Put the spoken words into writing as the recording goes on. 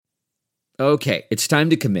Okay, it's time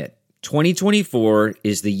to commit. 2024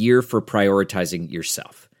 is the year for prioritizing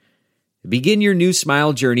yourself. Begin your new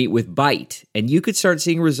smile journey with Byte, and you could start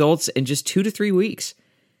seeing results in just 2 to 3 weeks.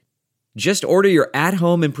 Just order your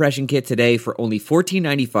at-home impression kit today for only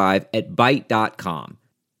 $14.95 at Byte.com.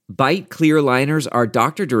 Byte clear liners are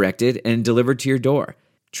doctor-directed and delivered to your door.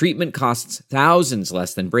 Treatment costs thousands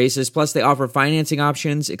less than braces, plus they offer financing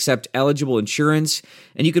options, accept eligible insurance,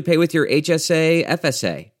 and you could pay with your HSA,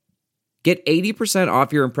 FSA. Get 80%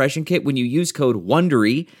 off your impression kit when you use code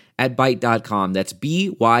WONDERY at Byte.com. That's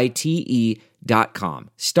BYTE.com.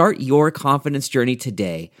 Start your confidence journey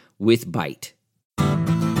today with Byte.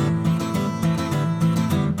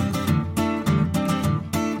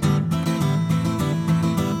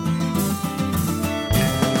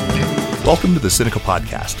 Welcome to the Sinica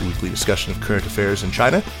Podcast, a weekly discussion of current affairs in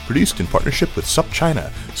China, produced in partnership with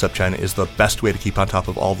SupChina. SupChina is the best way to keep on top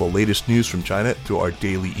of all the latest news from China through our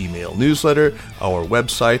daily email newsletter, our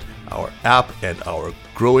website, our app, and our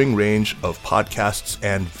growing range of podcasts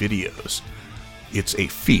and videos. It's a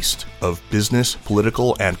feast of business,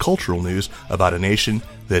 political, and cultural news about a nation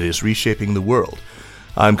that is reshaping the world.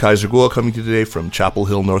 I'm Kaiser Kuo, coming to you today from Chapel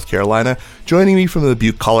Hill, North Carolina. Joining me from the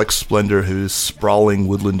bucolic splendor of his sprawling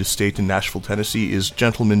woodland estate in Nashville, Tennessee, is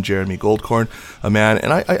gentleman Jeremy Goldkorn, a man,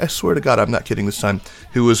 and I swear to God, I'm not kidding this time,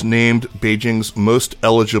 who was named Beijing's most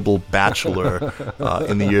eligible bachelor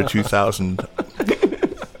in the year 2000.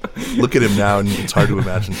 Look at him now, and it's hard to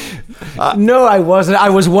imagine. No, I wasn't. I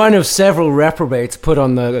was one of several reprobates put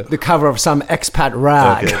on the cover of some expat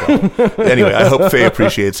rag. Okay, well, anyway, I hope Faye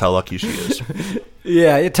appreciates how lucky she is.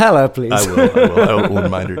 Yeah, tell her, please. I will. I will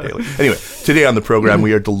remind her daily. Anyway, today on the program,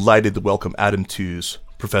 we are delighted to welcome Adam Tooze,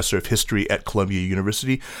 professor of history at Columbia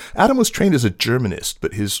University. Adam was trained as a Germanist,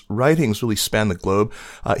 but his writings really span the globe.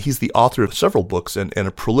 He's the author of several books and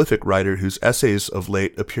a prolific writer whose essays of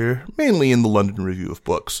late appear mainly in the London Review of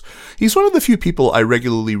Books. He's one of the few people I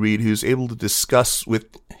regularly read who's able to discuss with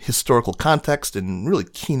historical context and really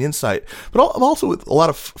keen insight, but also with a lot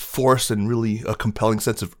of force and really a compelling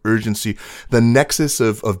sense of urgency, the nexus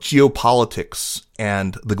of geopolitics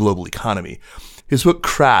and the global economy. His book,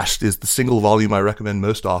 Crashed, is the single volume I recommend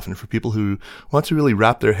most often for people who want to really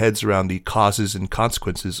wrap their heads around the causes and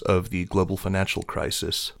consequences of the global financial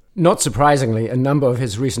crisis. Not surprisingly, a number of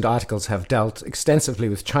his recent articles have dealt extensively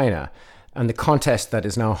with China and the contest that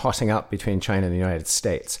is now hotting up between China and the United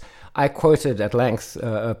States. I quoted at length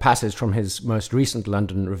a passage from his most recent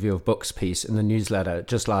London Review of Books piece in the newsletter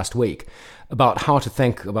just last week about how to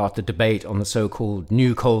think about the debate on the so-called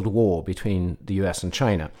New Cold War between the US and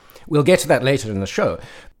China. We'll get to that later in the show.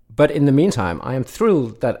 But in the meantime, I am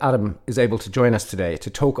thrilled that Adam is able to join us today to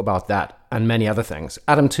talk about that and many other things.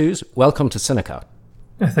 Adam Tooze, welcome to Sinica.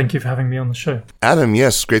 Thank you for having me on the show. Adam,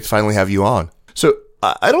 yes, great to finally have you on. So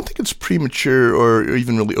I don't think it's premature or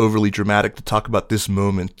even really overly dramatic to talk about this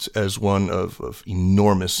moment as one of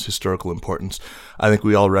enormous historical importance. I think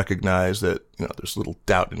we all recognize that, there's little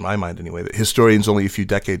doubt in my mind anyway, that historians only a few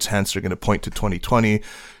decades hence are going to point to 2020,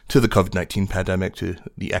 to the COVID-19 pandemic, to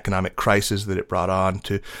the economic crisis that it brought on,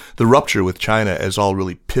 to the rupture with China as all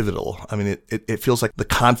really pivotal. I mean, it feels like the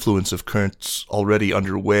confluence of currents already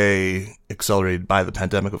underway, accelerated by the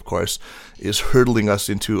pandemic, of course, is hurtling us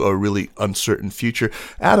into a really uncertain future.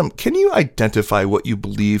 Adam, can you identify what you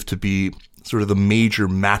believe to be sort of the major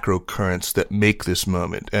macro currents that make this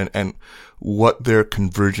moment and what their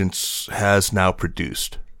convergence has now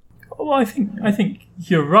produced? Well, I think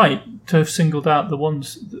you're right to have singled out the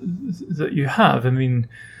ones that you have. I mean,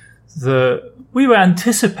 we were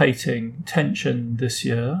anticipating tension this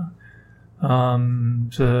year.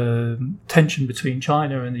 The tension between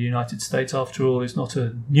China and the United States, after all, is not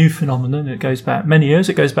a new phenomenon. It goes back many years.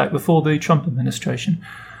 It goes back before the Trump administration.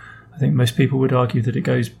 I think most people would argue that it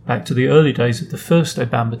goes back to the early days of the first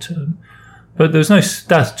Obama term. But there's no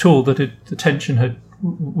doubt at all that the tension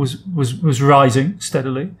was rising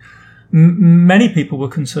steadily. Many people were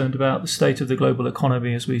concerned about the state of the global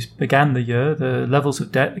economy as we began the year. The levels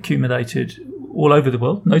of debt accumulated all over the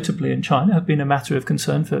world, notably in China, have been a matter of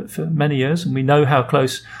concern for many years. And we know how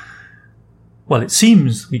close, well, it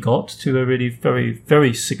seems we got to a really very,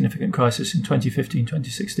 very significant crisis in 2015,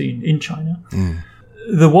 2016 in China.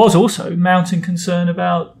 There was also mounting concern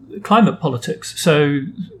about climate politics. So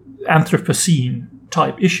Anthropocene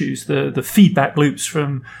type issues, the feedback loops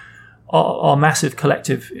from our massive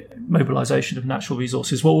collective mobilization of natural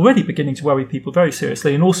resources were already beginning to worry people very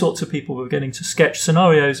seriously, and all sorts of people were beginning to sketch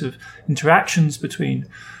scenarios of interactions between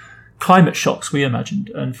climate shocks, we imagined,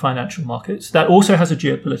 and financial markets. That also has a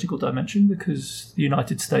geopolitical dimension because the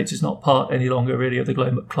United States is not part any longer really of the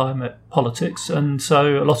global climate politics, and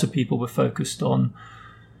so a lot of people were focused on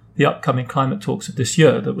the upcoming climate talks of this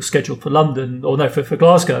year that were scheduled for London, or no, for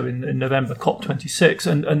Glasgow in November, COP26.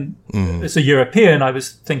 And as a European, I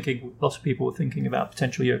was thinking, lots of people were thinking about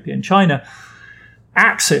potential European-China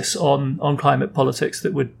axis on climate politics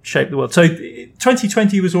that would shape the world. So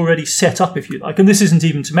 2020 was already set up, if you like. And this isn't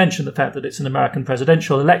even to mention the fact that it's an American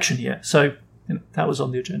presidential election year. So that was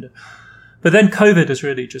on the agenda. But then COVID has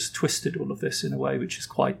really just twisted all of this in a way which is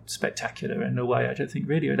quite spectacular, in a way I don't think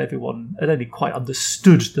really everyone had only quite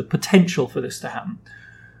understood the potential for this to happen.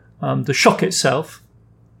 The shock itself,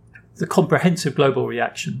 the comprehensive global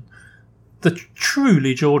reaction, the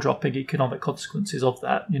truly jaw-dropping economic consequences of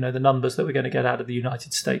that. The numbers that we're going to get out of the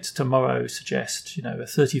United States tomorrow suggest, a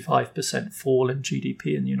 35% fall in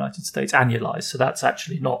GDP in the United States annualized. So that's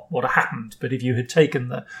actually not what happened. But if you had taken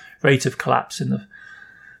the rate of collapse in the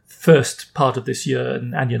first part of this year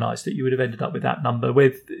and annualized it, you would have ended up with that number.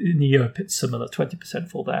 In Europe, it's similar, 20%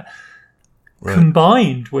 fall there. Right.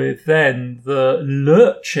 Combined with then the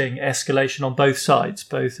lurching escalation on both sides,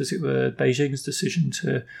 both, as it were, Beijing's decision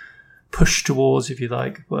to push towards, if you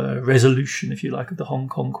like, resolution, if you like, of the Hong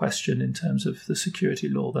Kong question in terms of the security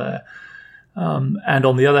law there. And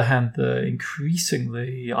on the other hand, the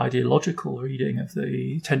increasingly ideological reading of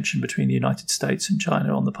the tension between the United States and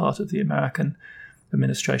China on the part of the American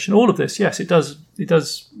administration. All of this, yes, it does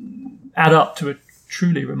add up to a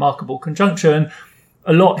truly remarkable conjuncture. And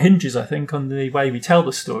a lot hinges, I think, on the way we tell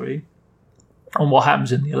the story, on what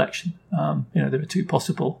happens in the election. There are two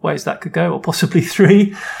possible ways that could go, or possibly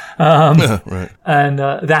three. Right. And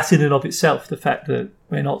that in and of itself, the fact that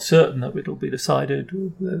we're not certain that it'll be decided,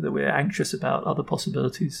 that we're anxious about other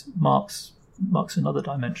possibilities, marks another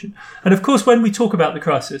dimension. And of course, when we talk about the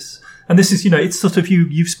crisis, and this is, it's sort of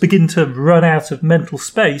you begin to run out of mental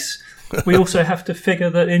space, we also have to figure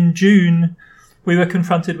that in June, we were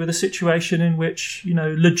confronted with a situation in which,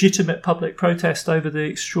 legitimate public protest over the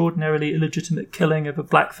extraordinarily illegitimate killing of a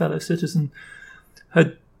black fellow citizen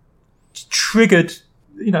had triggered,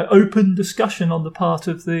 open discussion on the part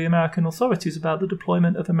of the American authorities about the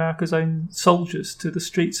deployment of America's own soldiers to the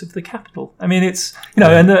streets of the capital. I mean, it's,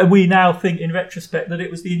 and we now think in retrospect that it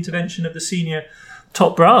was the intervention of the senior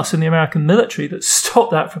top brass in the American military that stopped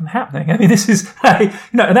that from happening. I mean, this is, and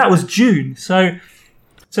that was June. So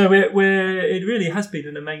it really has been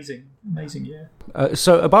an amazing year.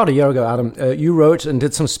 So about a year ago, Adam, you wrote and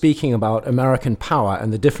did some speaking about American power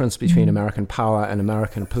and the difference between American power and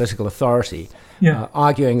American political authority,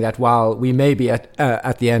 arguing that while we may be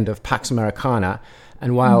at the end of Pax Americana,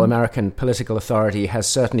 and while American political authority has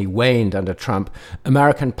certainly waned under Trump,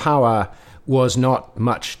 American power was not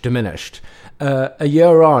much diminished. A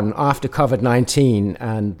year on, after COVID-19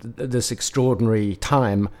 and this extraordinary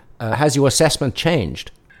time, has your assessment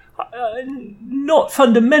changed? Not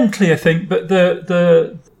fundamentally, I think, but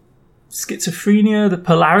the schizophrenia, the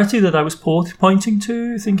polarity that I was pointing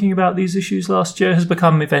to, thinking about these issues last year, has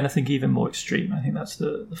become, if anything, even more extreme. I think that's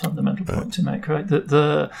the fundamental point to make, right?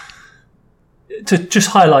 To just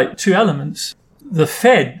highlight two elements. The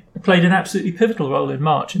Fed played an absolutely pivotal role in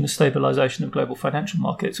March in the stabilization of global financial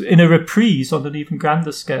markets, in a reprise on an even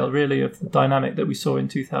grander scale, really, of the dynamic that we saw in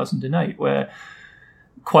 2008, where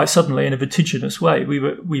quite suddenly, in a vertiginous way, we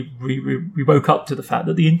woke up to the fact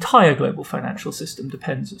that the entire global financial system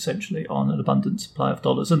depends essentially on an abundant supply of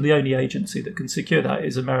dollars, and the only agency that can secure that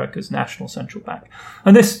is America's national central bank.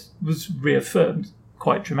 And this was reaffirmed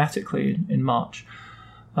quite dramatically in March.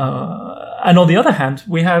 And on the other hand,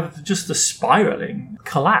 we have just the spiraling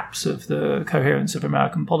collapse of the coherence of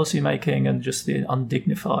American policymaking and just the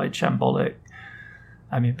undignified, shambolic,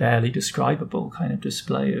 barely describable kind of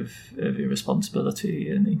display of irresponsibility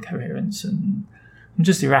and incoherence and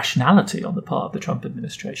just irrationality on the part of the Trump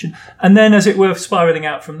administration. And then, as it were, spiraling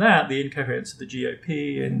out from that, the incoherence of the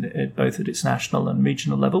GOP in both at its national and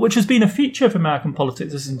regional level, which has been a feature of American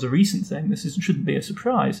politics. This isn't a recent thing. Shouldn't be a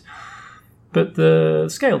surprise. But the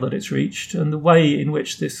scale that it's reached and the way in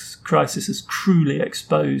which this crisis has cruelly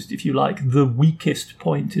exposed, if you like, the weakest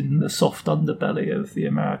point in the soft underbelly of the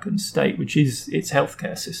American state, which is its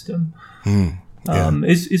healthcare system,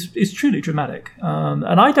 is truly dramatic.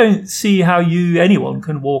 And I don't see how anyone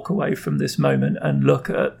can walk away from this moment and look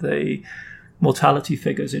at the mortality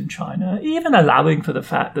figures in China, even allowing for the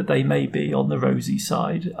fact that they may be on the rosy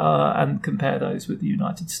side, and compare those with the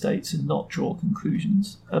United States and not draw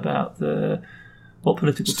conclusions about what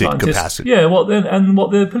political state scientists capacity. what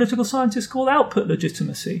the political scientists call output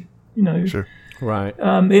legitimacy. Sure. Right.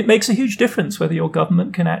 It makes a huge difference whether your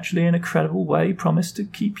government can actually, in a credible way, promise to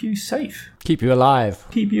keep you safe, keep you alive,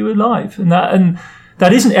 and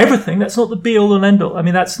that isn't everything. That's not the be all and end all.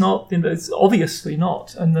 That's not. It's obviously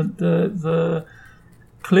not. And the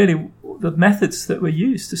clearly the methods that were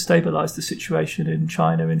used to stabilize the situation in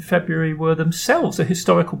China in February were themselves a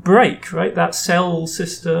historical break, right? That cell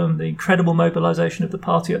system, the incredible mobilization of the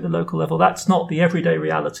party at the local level, that's not the everyday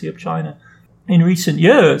reality of China in recent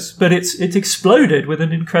years, but it's exploded with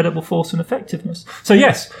an incredible force and effectiveness. So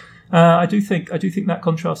yes, I do think that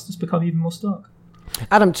contrast has become even more stark.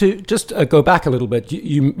 Adam, to just go back a little bit,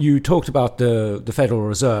 you talked about the Federal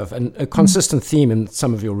Reserve, and a consistent theme in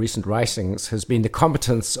some of your recent writings has been the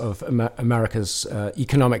competence of America's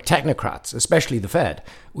economic technocrats, especially the Fed,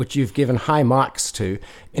 which you've given high marks to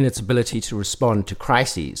in its ability to respond to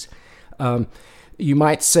crises. You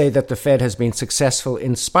might say that the Fed has been successful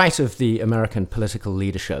in spite of the American political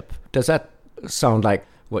leadership. Does that sound like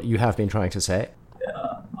what you have been trying to say?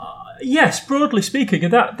 Yes, broadly speaking,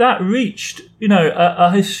 that reached,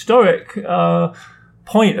 a historic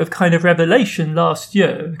point of kind of revelation last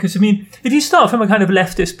year. Because, if you start from a kind of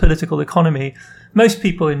leftist political economy, most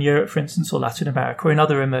people in Europe, for instance, or Latin America, or in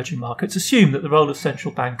other emerging markets, assume that the role of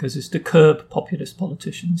central bankers is to curb populist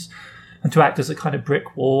politicians and to act as a kind of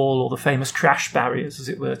brick wall or the famous crash barriers, as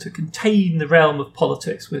it were, to contain the realm of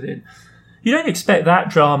politics within. You don't expect that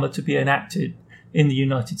drama to be enacted in the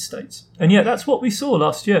United States. And yet that's what we saw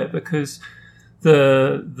last year, because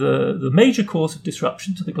the major cause of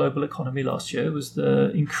disruption to the global economy last year was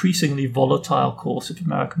the increasingly volatile course of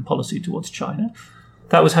American policy towards China.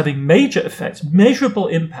 That was having major effects, measurable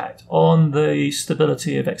impact on the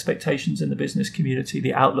stability of expectations in the business community,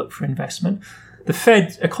 the outlook for investment. The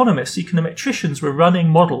Fed economists, econometricians were running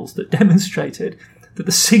models that demonstrated that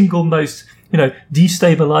the single most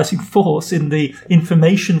destabilizing force in the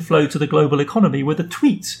information flow to the global economy were the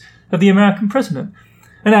tweets of the American president.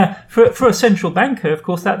 And for a central banker, of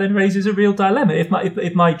course, that then raises a real dilemma.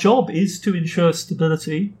 If my job is to ensure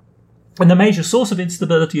stability, and the major source of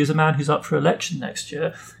instability is a man who's up for election next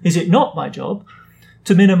year, is it not my job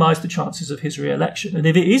to minimise the chances of his re-election? And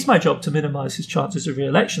if it is my job to minimise his chances of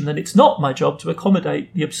re-election, then it's not my job to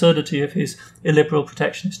accommodate the absurdity of his illiberal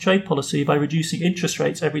protectionist trade policy by reducing interest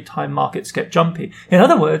rates every time markets get jumpy. In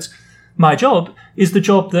other words, my job is the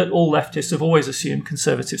job that all leftists have always assumed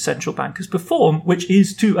conservative central bankers perform, which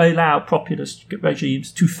is to allow populist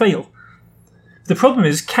regimes to fail. The problem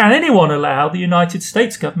is, can anyone allow the United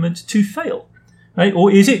States government to fail? Right? Or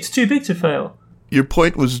is it too big to fail? Your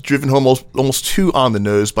point was driven home almost too on the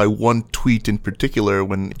nose by one tweet in particular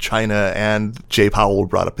when China and Jay Powell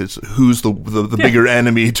brought up who's the bigger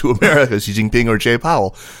enemy to America, Xi Jinping or Jay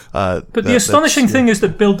Powell. But the astonishing thing is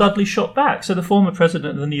that Bill Dudley shot back. So the former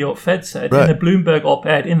president of the New York Fed said in a Bloomberg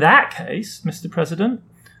op-ed, in that case, Mr. President,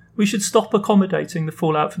 we should stop accommodating the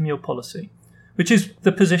fallout from your policy, which is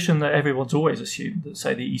the position that everyone's always assumed that,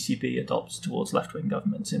 say, the ECB adopts towards left-wing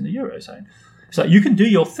governments in the Eurozone. So you can do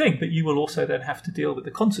your thing, but you will also then have to deal with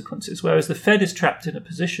the consequences. Whereas the Fed is trapped in a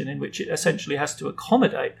position in which it essentially has to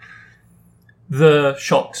accommodate the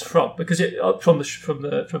shocks from the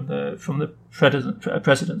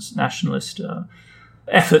president's nationalist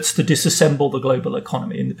efforts to disassemble the global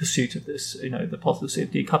economy in the pursuit of this, the policy of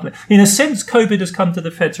decoupling. In a sense, COVID has come to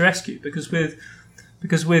the Fed's rescue because with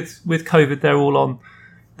COVID, they're all on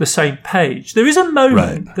the same page. There is a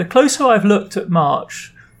moment. The closer I've looked at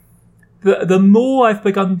March, the more I've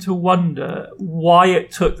begun to wonder why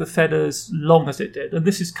it took the Fed as long as it did. And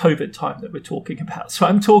this is COVID time that we're talking about. So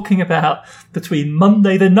I'm talking about between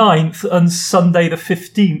Monday the 9th and Sunday the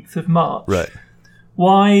 15th of March. Right.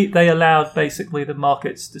 Why they allowed basically the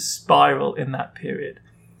markets to spiral in that period.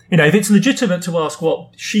 If it's legitimate to ask what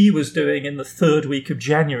Xi was doing in the third week of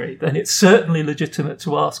January, then it's certainly legitimate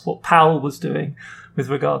to ask what Powell was doing with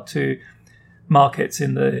regard to markets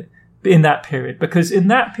in that period. Because in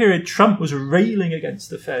that period, Trump was railing against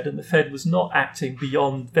the Fed, and the Fed was not acting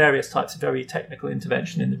beyond various types of very technical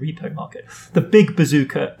intervention in the repo market. The big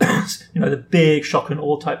bazooka, the big shock and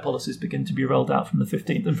awe type policies begin to be rolled out from the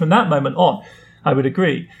 15th. And from that moment on, I would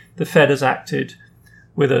agree, the Fed has acted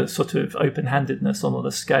with a sort of open-handedness on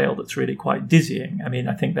a scale that's really quite dizzying.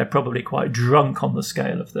 I think they're probably quite drunk on the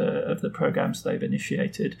scale of the programs they've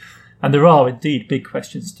initiated. And there are indeed big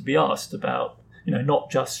questions to be asked about,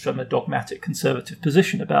 not just from a dogmatic conservative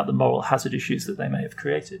position about the moral hazard issues that they may have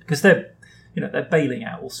created. Because they're bailing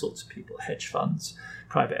out all sorts of people, hedge funds,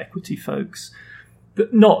 private equity folks,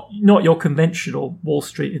 but not your conventional Wall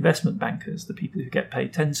Street investment bankers, the people who get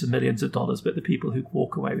paid tens of millions of dollars, but the people who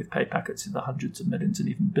walk away with pay packets in the hundreds of millions and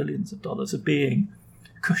even billions of dollars are being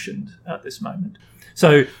cushioned at this moment.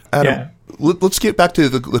 So, Adam, let's get back to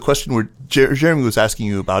the question where Jeremy was asking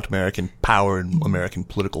you about American power and American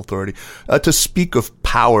political authority. To speak of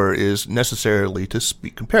power is necessarily to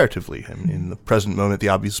speak comparatively. I mean, in the present moment, the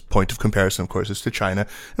obvious point of comparison, of course, is to China.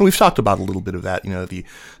 And we've talked about a little bit of that, the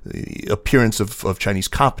appearance of Chinese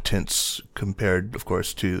competence compared, of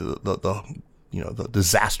course, to the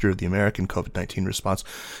disaster of the American COVID-19 response.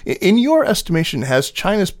 In your estimation, has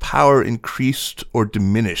China's power increased or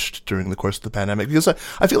diminished during the course of the pandemic? Because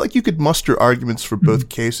I feel like you could muster arguments for both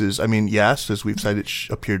cases. I mean, yes, as we've said, it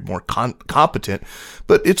appeared more competent,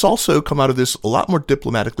 but it's also come out of this a lot more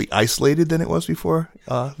diplomatically isolated than it was before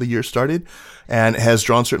the year started, and has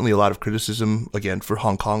drawn certainly a lot of criticism, again, for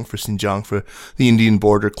Hong Kong, for Xinjiang, for the Indian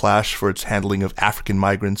border clash, for its handling of African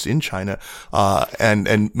migrants in China,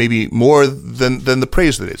 and maybe more than the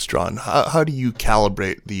praise that it's drawn. How do you how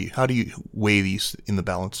do you weigh these in the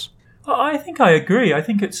balance? I think I agree. I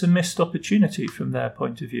think it's a missed opportunity from their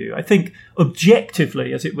point of view. I think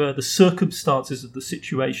objectively, as it were, the circumstances of the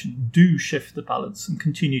situation do shift the balance and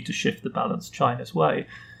continue to shift the balance China's way.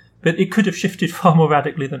 But it could have shifted far more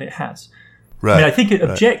radically than it has. Right. I mean, I think it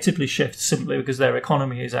objectively shifts simply because their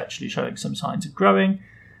economy is actually showing some signs of growing,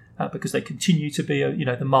 because they continue to be,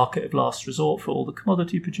 the market of last resort for all the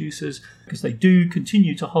commodity producers, because they do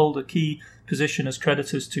continue to hold a key position as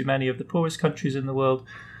creditors to many of the poorest countries in the world,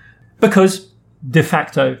 because de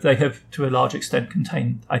facto they have, to a large extent,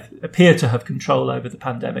 appear to have control over the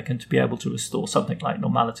pandemic and to be able to restore something like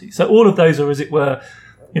normality. So all of those are, as it were,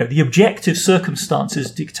 the objective circumstances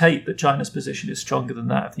dictate that China's position is stronger than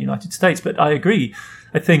that of the United States. But I agree.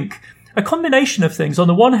 I think a combination of things. On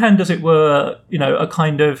the one hand, as it were, a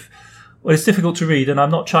kind of, well, it's difficult to read, and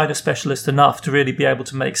I'm not China specialist enough to really be able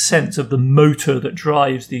to make sense of the motor that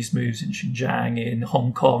drives these moves in Xinjiang, in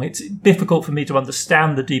Hong Kong. It's difficult for me to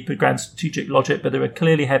understand the deeper grand strategic logic, but there are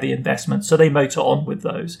clearly heavy investments, so they motor on with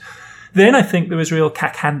those. Then I think there is real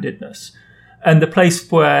cack-handedness. And the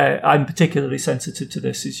place where I'm particularly sensitive to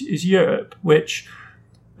this is Europe, which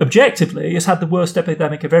objectively has had the worst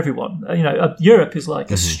epidemic of everyone. Europe is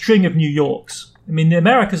like a string of New Yorks. I mean, the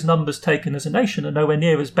America's numbers taken as a nation are nowhere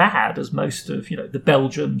near as bad as most of, the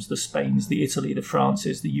Belgiums, the Spains, the Italy, the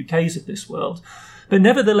Frances, the UKs of this world. But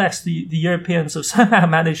nevertheless, the Europeans have somehow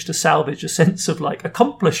managed to salvage a sense of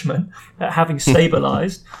accomplishment at having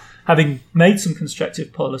stabilised, having made some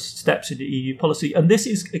constructive steps into EU policy. And this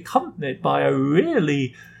is accompanied by a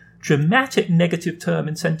really dramatic negative term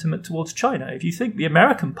in sentiment towards China. If you think the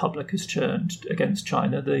American public has turned against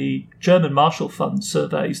China, the German Marshall Fund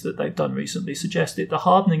surveys that they've done recently suggest that the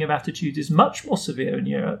hardening of attitude is much more severe in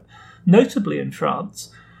Europe, notably in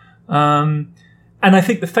France. And I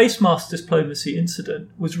think the face mask diplomacy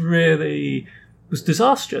incident was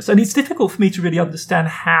disastrous. And it's difficult for me to really understand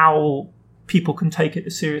how people can take it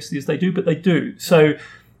as seriously as they do, but they do. So,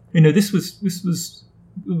 this was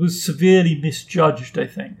severely misjudged, I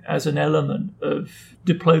think, as an element of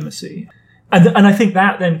diplomacy. And I think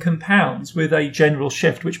that then compounds with a general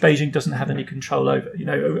shift, which Beijing doesn't have any control over.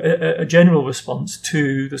 A general response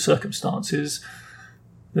to the circumstances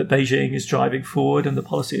that Beijing is driving forward and the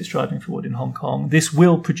policy it's driving forward in Hong Kong. This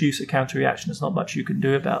will produce a counter-reaction. There's not much you can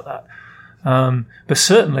do about that. But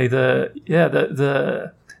certainly there's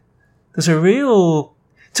a real...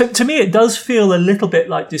 To me, it does feel a little bit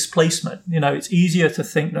like displacement. It's easier to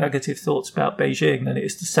think negative thoughts about Beijing than it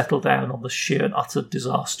is to settle down on the sheer and utter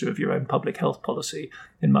disaster of your own public health policy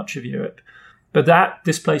in much of Europe. But that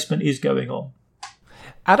displacement is going on.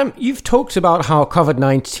 Adam, you've talked about how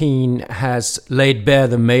COVID-19 has laid bare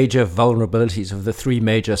the major vulnerabilities of the three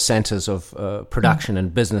major centers of production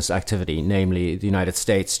and business activity, namely the United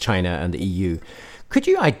States, China, and the EU. Could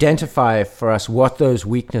you identify for us what those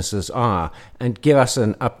weaknesses are and give us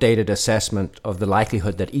an updated assessment of the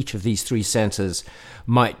likelihood that each of these three centers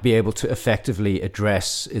might be able to effectively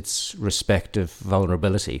address its respective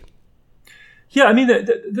vulnerability? Yeah, I mean,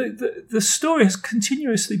 the story has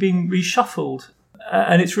continuously been reshuffled.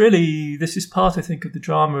 And it's really, this is part, I think, of the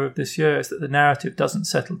drama of this year, is that the narrative doesn't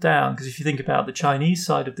settle down. Because if you think about the Chinese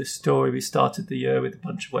side of this story, we started the year with a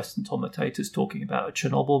bunch of Western commentators talking about a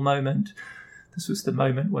Chernobyl moment. This was the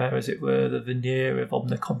moment where, as it were, the veneer of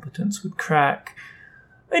omnicompetence would crack.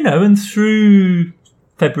 And through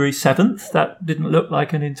February 7th, that didn't look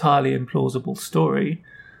like an entirely implausible story.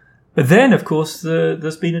 But then, of course,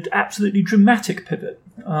 there's been an absolutely dramatic pivot.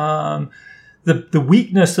 The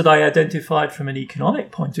weakness that I identified from an economic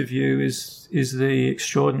point of view is the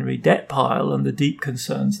extraordinary debt pile and the deep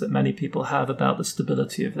concerns that many people have about the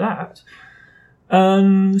stability of that.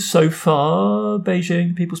 And so far,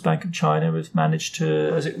 Beijing, People's Bank of China, have managed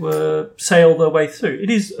to, as it were, sail their way through. It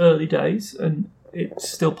is early days, and it's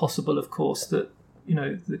still possible, of course, that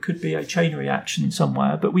there could be a chain reaction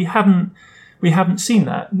somewhere, but we haven't seen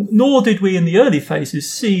that. Nor did we in the early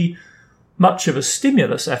phases see much of a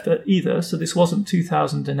stimulus effort either. So this wasn't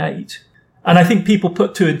 2008. And I think people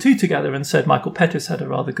put two and two together and said, Michael Pettis had a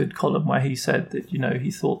rather good column where he said that, he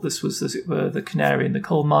thought this was, as it were, the canary in the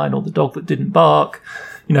coal mine or the dog that didn't bark.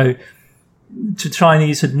 The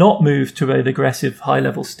Chinese had not moved to an aggressive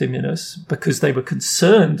high-level stimulus because they were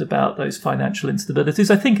concerned about those financial instabilities.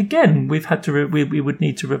 I think, again, we've had to we would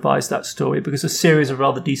need to revise that story because a series of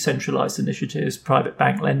rather decentralized initiatives, private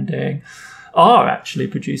bank lending, are actually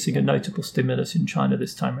producing a notable stimulus in China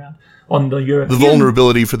this time around. On the European, the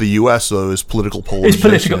vulnerability for the U.S. though is political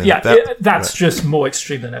polarization. It's political, that's just more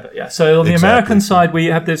extreme than ever. Yeah. So on the American side, we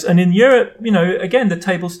have this, and in Europe, again, the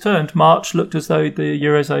tables turned. March looked as though the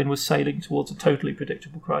Eurozone was sailing towards a totally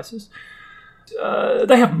predictable crisis.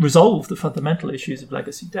 They haven't resolved the fundamental issues of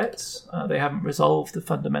legacy debts. They haven't resolved the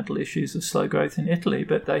fundamental issues of slow growth in Italy,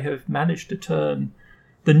 but they have managed to turn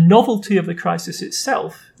the novelty of the crisis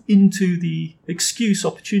itself into the excuse,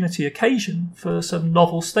 opportunity, occasion for some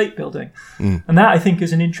novel state building. And that, I think,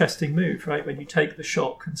 is an interesting move, right? When you take the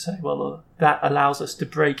shock and say, well, that allows us to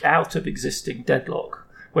break out of existing deadlock.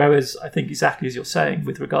 Whereas I think exactly as you're saying,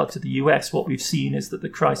 with regard to the US, what we've seen is that the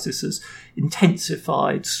crisis has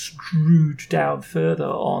intensified, screwed down further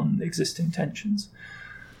on existing tensions.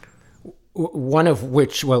 One of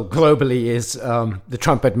which, globally, is the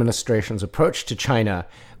Trump administration's approach to China,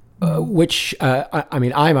 which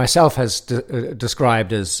I myself has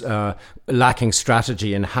described as lacking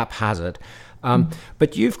strategy and haphazard.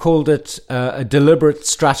 But you've called it a deliberate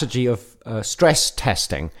strategy of stress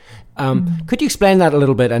testing. Could you explain that a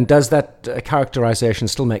little bit? And does that characterization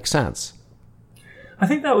still make sense? I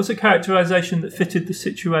think that was a characterization that fitted the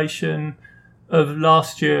situation of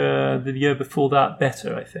last year, the year before that,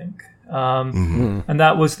 better, I think. And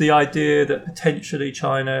that was the idea that potentially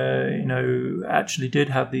China, actually did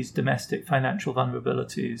have these domestic financial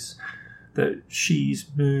vulnerabilities, that Xi's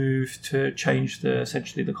move to change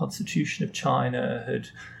essentially the constitution of China had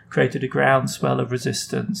created a groundswell of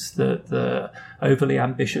resistance, that the overly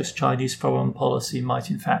ambitious Chinese foreign policy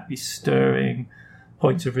might in fact be stirring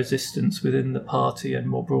points of resistance within the party and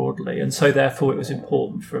more broadly. And so therefore it was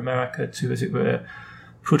important for America to, as it were,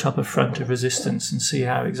 put up a front of resistance and see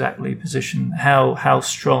how exactly how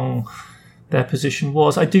strong their position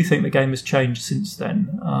was. I do think the game has changed since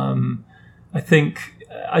then. I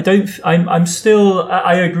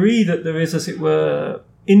agree that there is, as it were,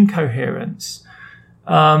 incoherence.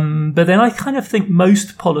 But then I kind of think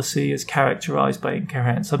most policy is characterized by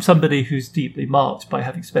incoherence. I'm somebody who's deeply marked by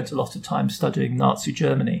having spent a lot of time studying Nazi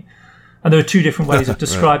Germany. And there are two different ways of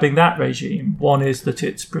describing that regime. One is that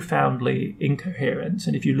it's profoundly incoherent.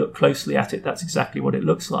 And if you look closely at it, that's exactly what it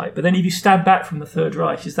looks like. But then if you stand back from the Third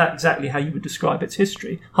Reich, is that exactly how you would describe its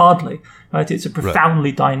history? Hardly. Right? It's a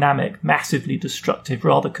profoundly dynamic, massively destructive,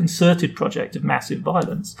 rather concerted project of massive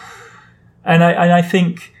violence. And I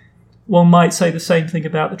think one might say the same thing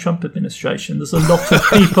about the Trump administration. There's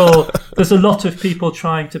a lot of people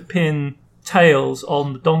trying to pin tails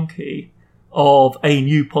on the donkey of a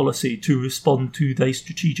new policy to respond to the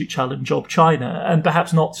strategic challenge of China. And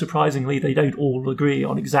perhaps not surprisingly, they don't all agree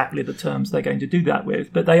on exactly the terms they're going to do that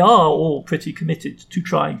with, but they are all pretty committed to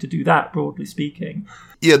trying to do that, broadly speaking.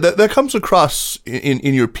 Yeah, that comes across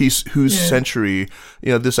in your piece, Whose Century,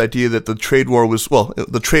 this idea that the trade war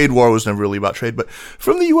was never really about trade, but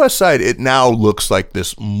from the U.S. side, it now looks like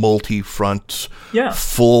this multi-front,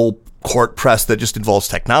 full court press that just involves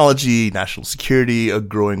technology, national security, a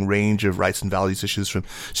growing range of rights and values issues from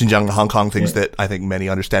Xinjiang to Hong Kong, things that I think many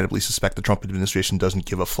understandably suspect the Trump administration doesn't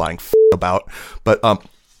give a flying about. But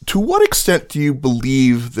to what extent do you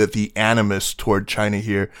believe that the animus toward China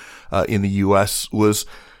here in the U.S. was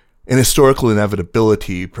an historical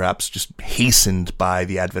inevitability, perhaps just hastened by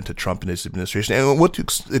the advent of Trump and his administration? And what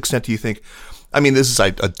extent do you think, I mean, this is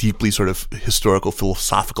a deeply sort of historical,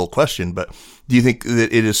 philosophical question, but do you think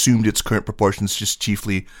that it assumed its current proportions just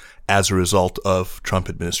chiefly as a result of Trump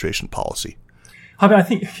administration policy? I mean, I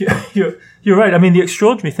think you're right. I mean, the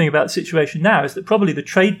extraordinary thing about the situation now is that probably the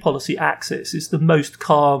trade policy axis is the most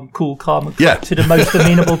calm and collected and most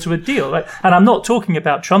amenable to a deal. Right? And I'm not talking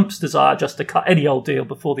about Trump's desire just to cut any old deal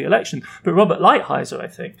before the election, but Robert Lighthizer, I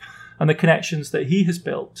think, and the connections that he has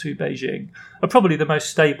built to Beijing are probably the most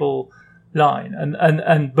stable line.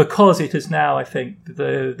 And because it is now, I think,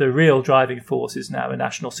 the real driving force is now a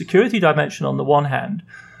national security dimension on the one hand,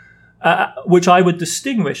 which I would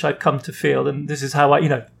distinguish, I've come to feel, and this is how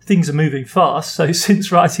things are moving fast. So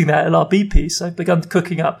since writing that LRB piece, I've begun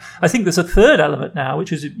cooking up. I think there's a third element now,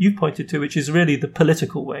 which is you pointed to, which is really the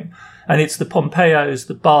political wing. And it's the Pompeos,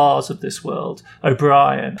 the Barrs of this world,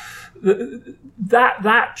 O'Brien.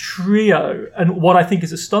 That trio, and what I think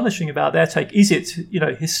is astonishing about their take is it's,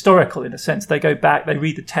 historical in a sense. They go back, they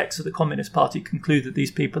read the text of the Communist Party, conclude that these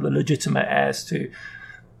people are legitimate heirs to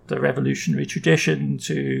the revolutionary tradition,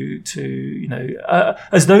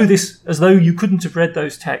 as though you couldn't have read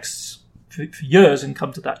those texts for years and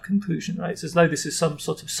come to that conclusion, right? It's as though this is some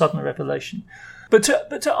sort of sudden revelation. But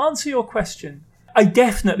to answer your question, I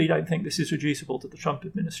definitely don't think this is reducible to the Trump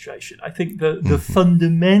administration. I think the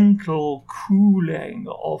fundamental cooling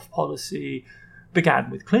of policy began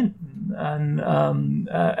with Clinton, and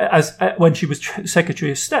when she was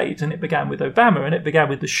Secretary of State, and it began with Obama, and it began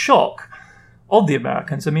with the shock of the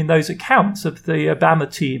Americans. I mean, those accounts of the Obama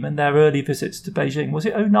team and their early visits to Beijing, was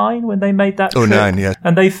it 2009 when they made that trip? 2009, yeah.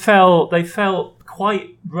 And they felt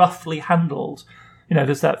quite roughly handled.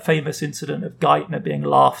 There's that famous incident of Geithner being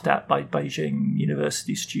laughed at by Beijing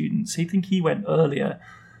university students. I think he went earlier.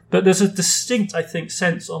 But there's a distinct, I think,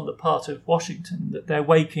 sense on the part of Washington that they're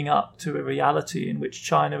waking up to a reality in which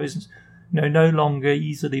China is no longer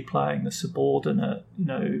easily playing the subordinate,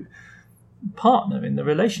 partner in the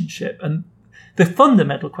relationship. And the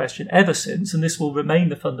fundamental question ever since, and this will remain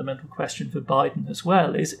the fundamental question for Biden as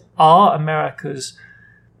well, is are America's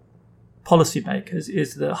policymakers,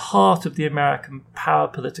 is the heart of the American power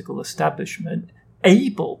political establishment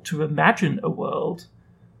able to imagine a world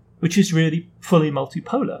which is really fully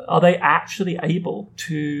multipolar? Are they actually able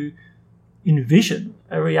to envision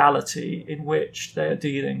a reality in which they're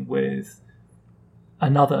dealing with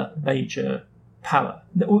another major power?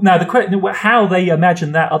 Now, the question, how they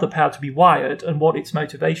imagine that other power to be wired and what its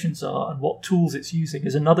motivations are and what tools it's using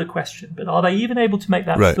is another question. But are they even able to make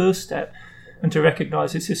that first step and to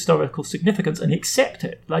recognize its historical significance and accept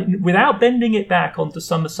it, without bending it back onto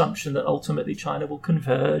some assumption that ultimately China will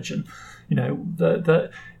converge and,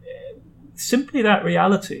 simply that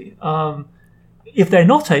reality. If they're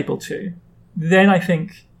not able to, then I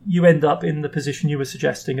think you end up in the position you were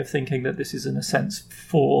suggesting of thinking that this is, in a sense,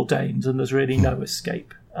 foreordained and there's really no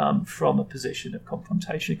escape from a position of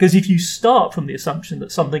confrontation. Because if you start from the assumption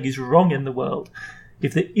that something is wrong in the world,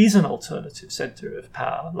 if there is an alternative centre of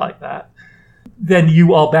power like that, then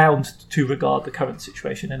you are bound to regard the current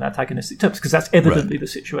situation in antagonistic terms, because that's evidently the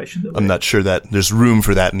situation that we're in. I'm not sure that there's room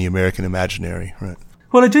for that in the American imaginary, right?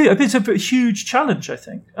 Well, I do. It's a huge challenge, I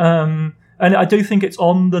think. And I do think it's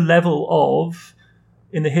on the level of,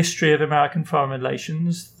 in the history of American foreign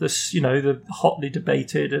relations, this, the hotly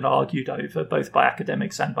debated and argued over, both by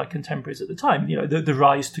academics and by contemporaries at the time, the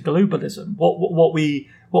rise to globalism. What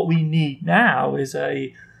we need now is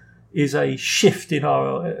a shift in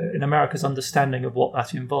America's understanding of what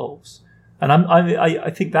that involves. And I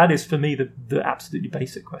think that is, for me, the absolutely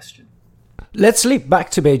basic question. Let's leap back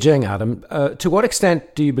to Beijing, Adam. To what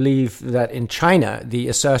extent do you believe that in China, the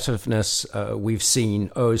assertiveness we've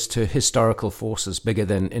seen owes to historical forces bigger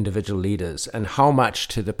than individual leaders, and how much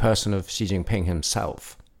to the person of Xi Jinping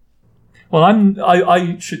himself? Well,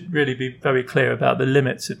 I should really be very clear about the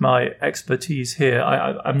limits of my expertise here.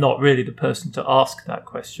 I'm not really the person to ask that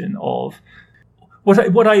question of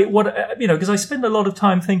because I spend a lot of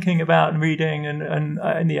time thinking about and reading, and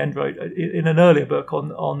in the end wrote in an earlier book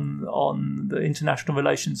on the international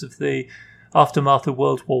relations of the aftermath of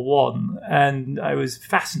World War I, and I was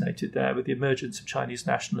fascinated there with the emergence of Chinese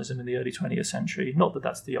nationalism in the early 20th century. Not that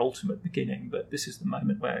that's the ultimate beginning, but this is the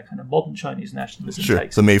moment where kind of modern Chinese nationalism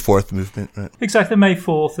takes. The May 4th movement, right? Exactly, the May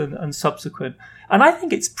 4th and subsequent. And I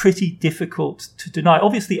think it's pretty difficult to deny.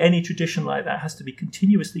 Obviously, any tradition like that has to be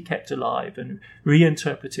continuously kept alive and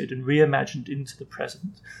reinterpreted and reimagined into the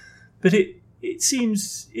present. But it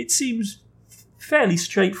seems fairly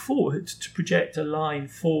straightforward to project a line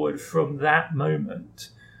forward from that moment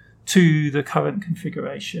to the current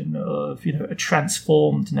configuration of, a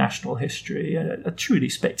transformed national history, a truly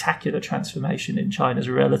spectacular transformation in China's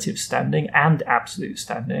relative standing and absolute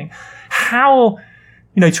standing. How,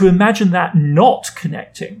 to imagine that not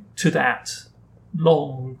connecting to that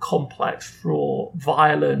long, complex, fraught,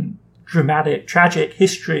 violent, dramatic, tragic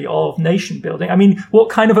history of nation building. I mean, what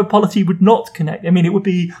kind of a polity would not connect? I mean, it would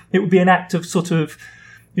be an act of sort of,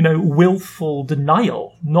 willful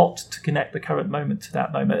denial not to connect the current moment to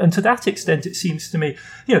that moment. And to that extent, it seems to me,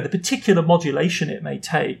 the particular modulation it may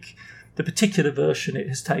take, the particular version it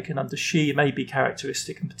has taken under Xi may be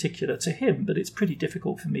characteristic and particular to him, but it's pretty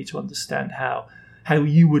difficult for me to understand how how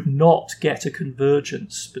you would not get a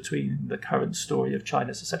convergence between the current story of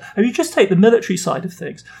China's society. If you just take the military side of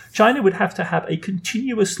things, China would have to have a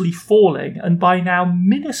continuously falling and by now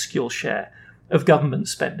minuscule share of government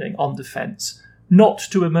spending on defense not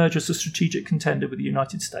to emerge as a strategic contender with the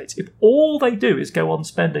United States. If all they do is go on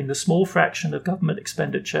spending the small fraction of government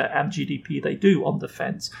expenditure and GDP they do on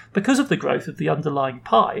defense, because of the growth of the underlying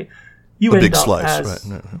pie, you end up as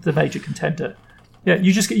the major contender. Yeah,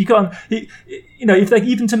 you can't, if they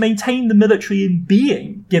even to maintain the military in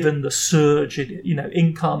being, given the surge in,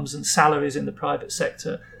 incomes and salaries in the private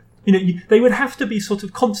sector, they would have to be sort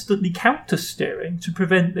of constantly counter-steering to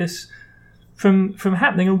prevent this from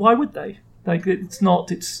happening. And why would they? Like, you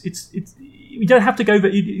don't have to go,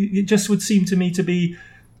 but it just would seem to me to be,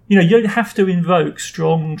 you don't have to invoke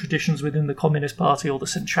strong traditions within the Communist Party or the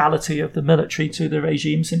centrality of the military to the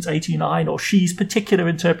regime since 89 or Xi's particular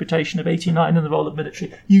interpretation of 89 and the role of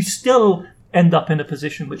military. You still end up in a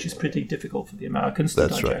position which is pretty difficult for the Americans to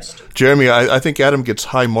digest. Right. Jeremy, I think Adam gets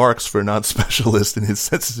high marks for a non-specialist in his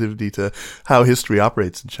sensitivity to how history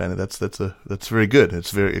operates in China. That's very good. It's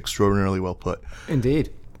very extraordinarily well put.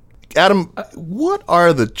 Indeed. Adam, what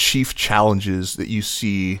are the chief challenges that you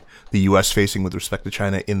see the U.S. facing with respect to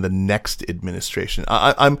China in the next administration?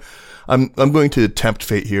 I'm going to tempt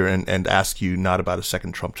fate here and ask you not about a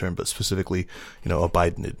second Trump term, but specifically, a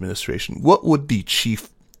Biden administration. What would the chief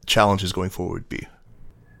challenges going forward be?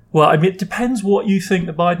 Well, I mean, it depends what you think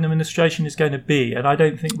the Biden administration is going to be, and I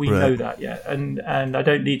don't think we know that yet. And I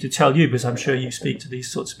don't need to tell you, because I'm sure you speak to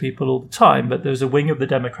these sorts of people all the time, but there's a wing of the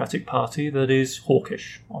Democratic Party that is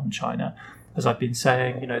hawkish on China. As I've been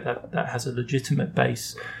saying, that has a legitimate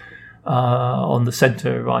base on the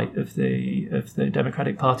centre right of the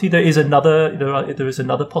Democratic Party. There is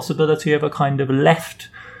another possibility of a kind of left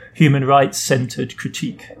human rights centred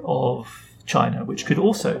critique of China, which could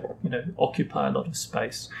also, occupy a lot of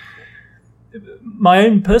space. My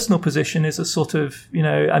own personal position is a sort of,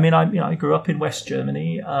 I grew up in West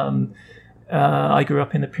Germany. I grew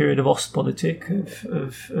up in the period of Ostpolitik,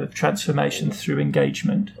 of transformation through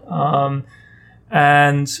engagement.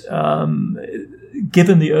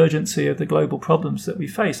 Given the urgency of the global problems that we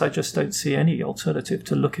face, I just don't see any alternative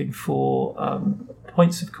to looking for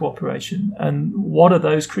points of cooperation. And what are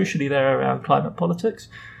those? Crucially, they're around climate politics.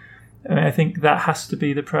 I think that has to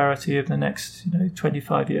be the priority of the next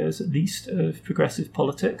 25 years at least of progressive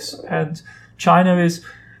politics. And China is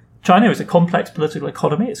a complex political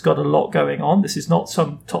economy. It's got a lot going on. This is not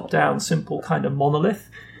some top-down, simple kind of monolith.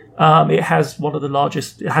 It has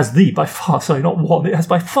by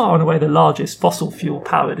far and away the largest fossil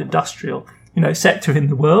fuel-powered industrial sector in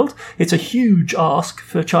the world. It's a huge ask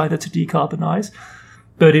for China to decarbonize.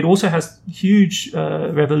 But it also has huge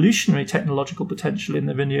revolutionary technological potential in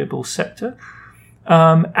the renewable sector.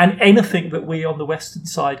 And anything that we on the Western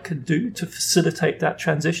side can do to facilitate that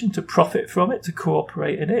transition, to profit from it, to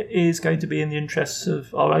cooperate in it, is going to be in the interests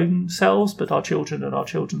of our own selves, but our children and our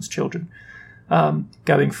children's children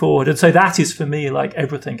going forward. And so that is, for me, like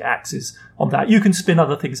everything axes on that. You can spin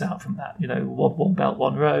other things out from that, one belt,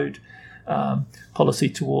 one road, policy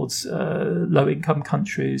towards low-income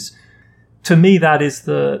countries. To me, that is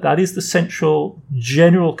the central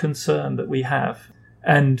general concern that we have.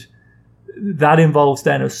 And that involves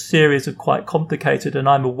then a series of quite complicated, and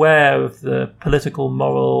I'm aware of the political,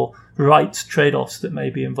 moral, rights trade-offs that may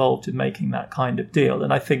be involved in making that kind of deal.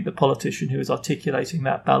 And I think the politician who is articulating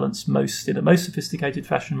that balance in a most sophisticated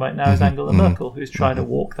fashion right now is Angela Merkel, who's trying to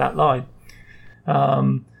walk that line.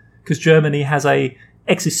 Because Germany has a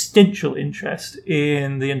existential interest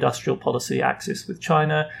in the industrial policy axis with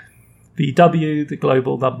China. VW, the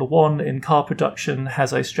global number one in car production,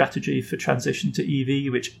 has a strategy for transition to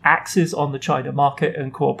EV, which axes on the China market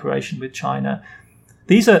and cooperation with China.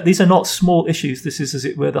 These are not small issues. This is, as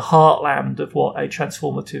it were, the heartland of what a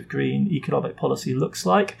transformative green economic policy looks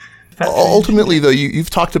like. Ultimately, though, you've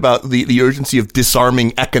talked about the urgency of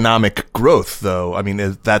disarming economic growth, though. I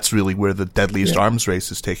mean, that's really where the deadliest arms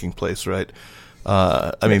race is taking place, right?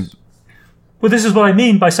 Well, this is what I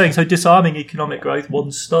mean by saying, so disarming economic growth,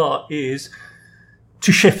 one start is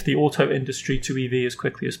to shift the auto industry to EV as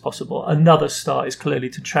quickly as possible. Another start is clearly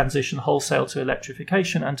to transition wholesale to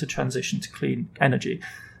electrification and to transition to clean energy.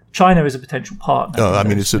 China is a potential partner.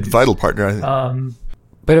 It's a vital partner, I think.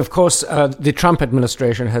 But of course, the Trump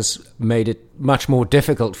administration has made it much more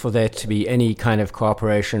difficult for there to be any kind of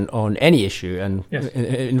cooperation on any issue, and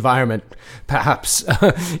environment perhaps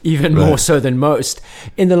even more so than most.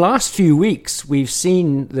 In the last few weeks, we've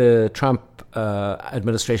seen the Trump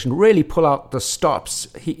administration really pull out the stops.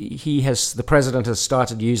 The president has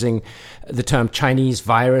started using the term Chinese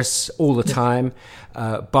virus all the time.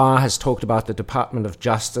 Barr has talked about the Department of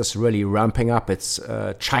Justice really ramping up its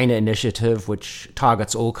China initiative, which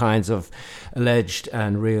targets all kinds of alleged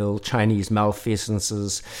and real Chinese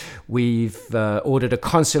malfeasances. We've ordered a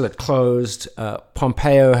consulate closed.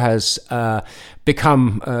 Pompeo has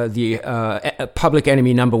become the public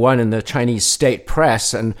enemy number one in the Chinese state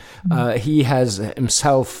press, and he has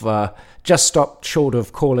himself just stopped short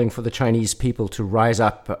of calling for the Chinese people to rise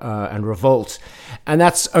up and revolt. And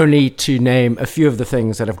that's only to name a few of the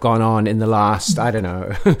things that have gone on in the last,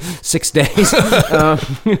 6 days.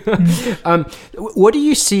 What do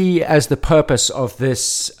you see as the purpose of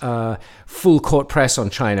this full court press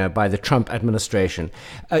on China by the Trump administration?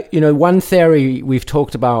 One theory we've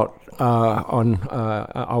talked about on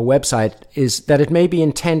our website is that it may be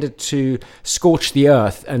intended to scorch the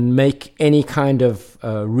earth and make any kind of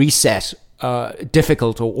reset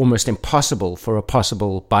difficult or almost impossible for a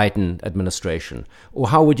possible Biden administration. Or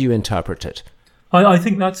how would you interpret it? I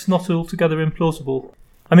think that's not altogether implausible.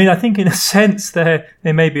 I mean, I think in a sense they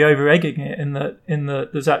may be over-egging it in that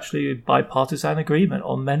there's actually bipartisan agreement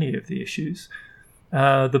on many of the issues.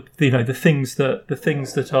 The things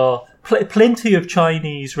that are plenty of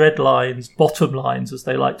Chinese red lines, bottom lines, as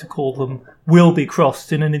they like to call them, will be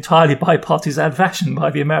crossed in an entirely bipartisan fashion by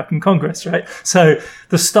the American Congress, right? So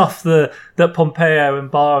the stuff that Pompeo and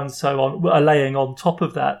Barr and so on are laying on top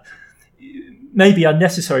of that may be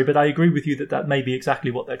unnecessary, but I agree with you that may be exactly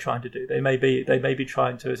what they're trying to do. They may be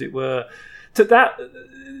trying to, as it were,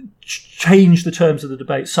 change the terms of the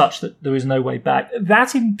debate such that there is no way back.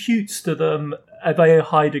 That imputes to them a very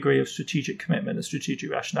high degree of strategic commitment and strategic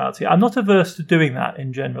rationality. I'm not averse to doing that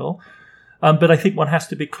in general, but I think one has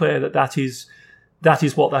to be clear that is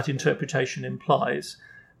what that interpretation implies.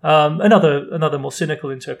 Another more cynical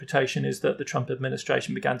interpretation is that the Trump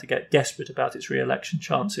administration began to get desperate about its re-election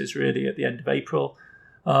chances really at the end of April.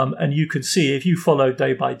 And you can see, if you follow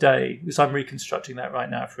day by day, because I'm reconstructing that right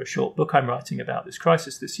now for a short book I'm writing about this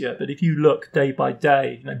crisis this year, but if you look day by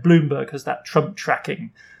day, Bloomberg has that Trump tracking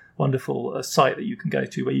wonderful site that you can go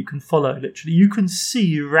to where you can follow literally. You can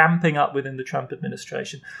see ramping up within the Trump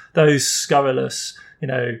administration those scurrilous,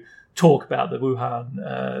 talk about the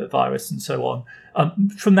Wuhan virus and so on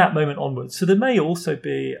from that moment onwards. So there may also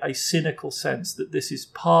be a cynical sense that this is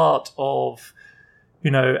part of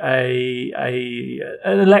an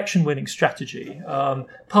election-winning strategy,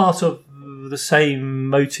 part of the same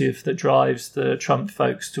motive that drives the Trump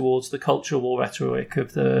folks towards the culture war rhetoric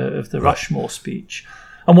of the Rushmore speech.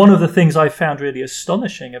 And one of the things I found really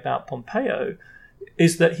astonishing about Pompeo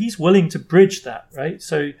is that he's willing to bridge that, right?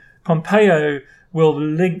 So Pompeo will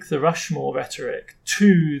link the Rushmore rhetoric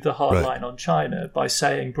to the hard line on China by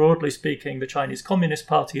saying, broadly speaking, the Chinese Communist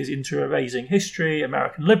Party is into erasing history,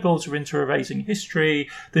 American liberals are into erasing history,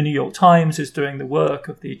 the New York Times is doing the work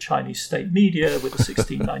of the Chinese state media with the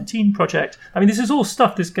 1619 Project. I mean, this is all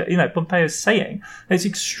stuff Pompeo's saying. It's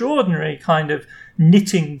extraordinary kind of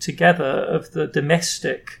knitting together of the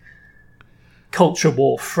domestic culture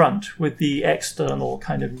war front with the external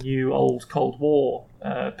kind of new old Cold War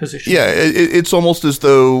position. Yeah, it's almost as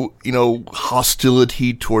though,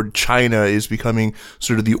 hostility toward China is becoming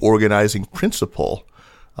sort of the organizing principle.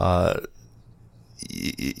 Yeah.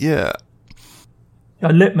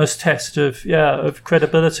 A litmus test of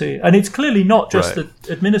credibility. And it's clearly not just the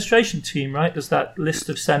administration team, right? There's that list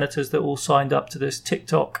of senators that all signed up to this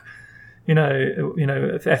TikTok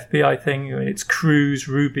FBI thing. It's Cruz,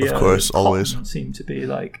 Rubio, of course, always seem to be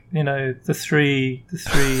like the three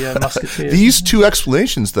musketeers. These two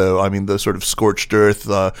explanations, though, I mean, the sort of scorched earth,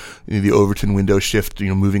 the Overton window shift,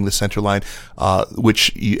 moving the center line,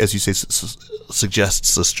 which, as you say,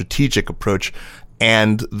 suggests a strategic approach,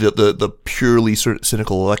 and the purely sort of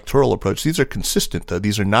cynical electoral approach. These are consistent, though.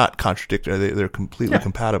 These are not contradictory. They're completely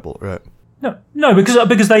compatible, right? No,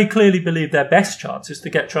 because they clearly believe their best chance is to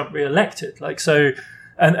get Trump re-elected.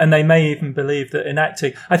 And they may even believe that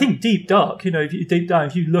enacting. I think deep dark,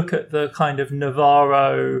 if you look at the kind of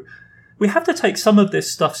Navarro, we have to take some of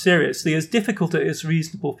this stuff seriously. As difficult it is for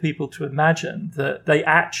reasonable people to imagine that they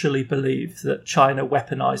actually believe that China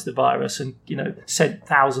weaponized the virus and sent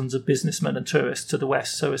thousands of businessmen and tourists to the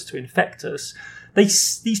West so as to infect us.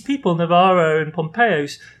 These people, Navarro and Pompeo,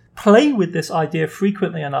 play with this idea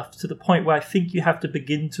frequently enough to the point where I think you have to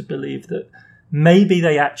begin to believe that maybe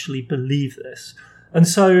they actually believe this. And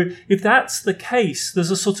so if that's the case,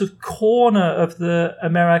 there's a sort of corner of the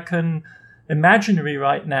American imaginary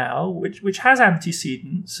right now, which has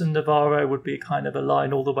antecedents, and Navarro would be kind of a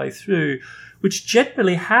line all the way through, which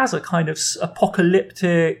generally has a kind of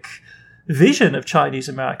apocalyptic, vision of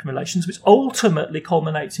Chinese-American relations, which ultimately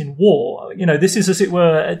culminates in war. This is, as it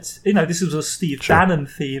were, this was a Steve Bannon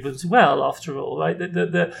theme as well, after all, right?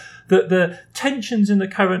 The tensions in the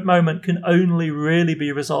current moment can only really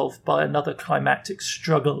be resolved by another climactic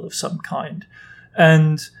struggle of some kind.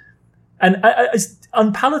 And as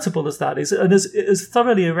unpalatable as that is, and as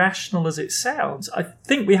thoroughly irrational as it sounds, I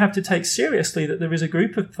think we have to take seriously that there is a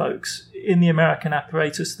group of folks in the American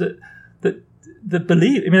apparatus that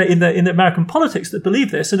believe, in the American politics, that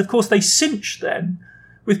believe this. And of course, they cinch then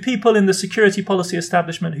with people in the security policy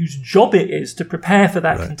establishment whose job it is to prepare for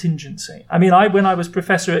that contingency. When I was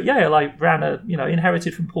professor at Yale, I ran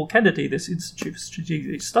inherited from Paul Kennedy, this Institute for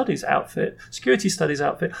Strategic Studies outfit, security studies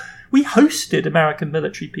outfit. We hosted American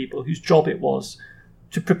military people whose job it was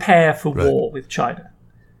to prepare for war with China.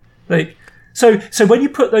 So when you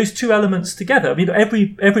put those two elements together,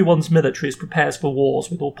 everyone's military prepares for wars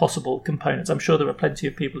with all possible components. I'm sure there are plenty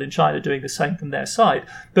of people in China doing the same from their side.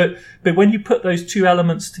 But when you put those two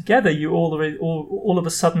elements together, you all of a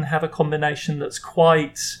sudden have a combination that's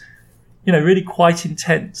quite, really quite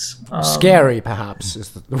intense. Scary, perhaps, is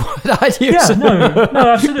the word I'd use. Yeah,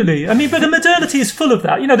 no, absolutely. But modernity is full of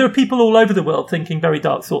that. There are people all over the world thinking very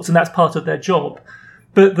dark thoughts, and that's part of their job.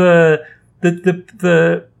 But the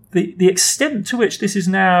extent to which this is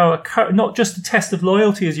now not just a test of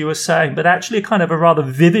loyalty, as you were saying, but actually a kind of a rather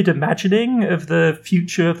vivid imagining of the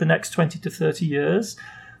future of the next 20 to 30 years,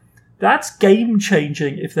 that's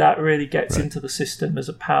game-changing if that really gets into the system as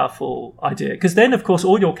a powerful idea. Because then, of course,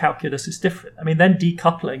 all your calculus is different. Then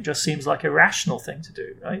decoupling just seems like a rational thing to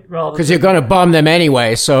do, right? Because you're going to bomb them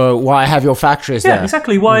anyway, so why have your factories there? Yeah,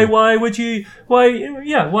 exactly. Why would you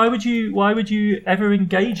ever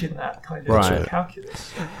engage in that kind of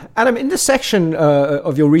calculus? Adam, in this section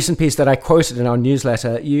of your recent piece that I quoted in our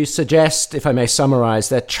newsletter, you suggest, if I may summarize,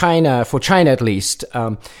 that China, for China at least,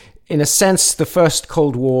 in a sense, the First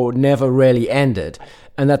Cold War never really ended,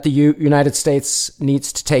 and that the United States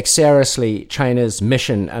needs to take seriously China's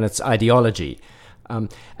mission and its ideology. And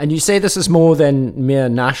you say this is more than mere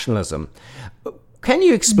nationalism. Can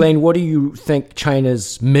you explain what do you think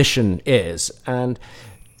China's mission is? And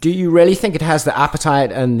do you really think it has the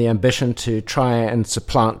appetite and the ambition to try and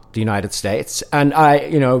supplant the United States? And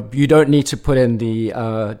you don't need to put in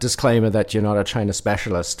the disclaimer that you're not a China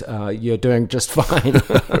specialist. You're doing just fine.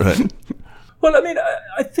 Right. Well,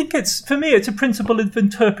 I think for me, it's a principle of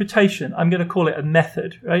interpretation. I'm going to call it a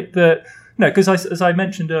method, right? Because as I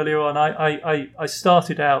mentioned earlier on, I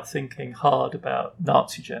started out thinking hard about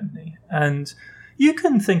Nazi Germany, and you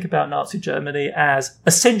can think about Nazi Germany as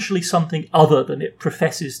essentially something other than it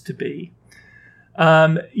professes to be.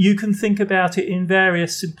 You can think about it in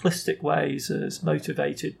various simplistic ways as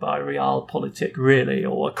motivated by realpolitik, really,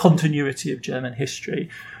 or a continuity of German history.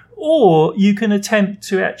 Or you can attempt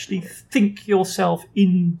to actually think yourself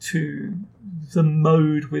into the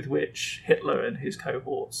mode with which Hitler and his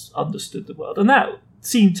cohorts understood the world. And that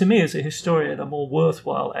seemed to me as a historian a more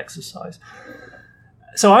worthwhile exercise.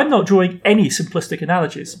 So I'm not drawing any simplistic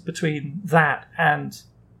analogies between that and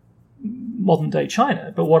modern-day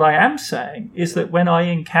China. But what I am saying is that when I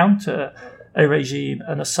encounter a regime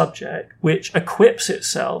and a subject which equips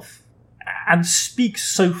itself and speaks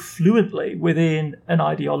so fluently within an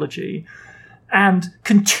ideology and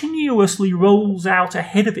continuously rolls out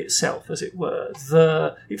ahead of itself, as it were,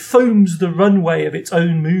 it foams the runway of its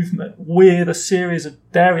own movement with a series of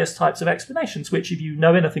various types of explanations, which, if you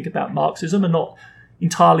know anything about Marxism, are not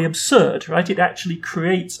entirely absurd, right? It actually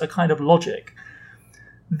creates a kind of logic.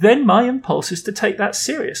 Then my impulse is to take that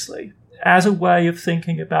seriously as a way of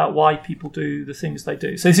thinking about why people do the things they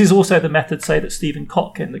do. So this is also the method, say, that Stephen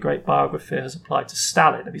Kotkin, the great biographer, has applied to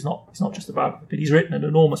Stalin. And he's not just a biographer, but he's written an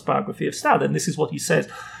enormous biography of Stalin. This is what he says.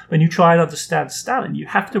 When you try and understand Stalin, you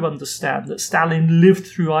have to understand that Stalin lived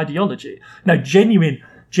through ideology. Now, genuine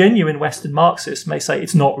Western Marxists may say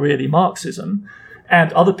it's not really Marxism,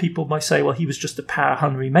 and other people might say, well, he was just a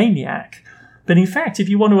power-hungry maniac. But in fact, if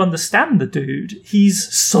you want to understand the dude,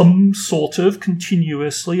 he's some sort of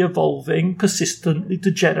continuously evolving, persistently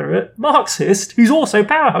degenerate Marxist who's also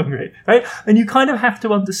power-hungry, right? And you kind of have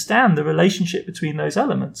to understand the relationship between those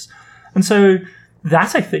elements. And so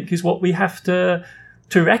that, I think, is what we have to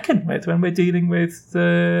reckon with when we're dealing with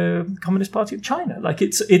the Communist Party of China. Like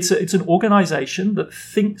it's an organization that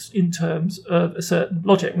thinks in terms of a certain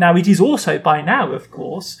logic. Now, it is also by now, of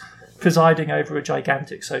course, presiding over a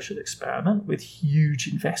gigantic social experiment with huge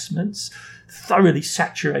investments, thoroughly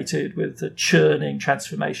saturated with the churning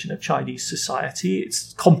transformation of Chinese society.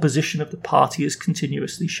 Its composition of the party is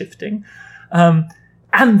continuously shifting.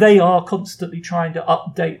 And they are constantly trying to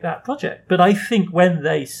update that project. But I think when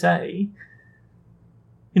they say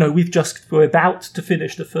we're about to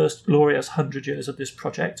finish the first glorious 100 years of this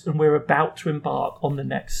project, and we're about to embark on the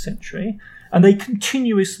next century. And they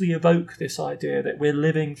continuously evoke this idea that we're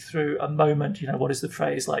living through a moment, what is the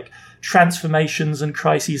phrase, like transformations and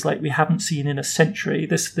crises like we haven't seen in a century.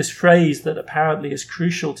 This phrase that apparently is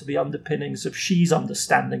crucial to the underpinnings of Xi's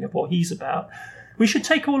understanding of what he's about. We should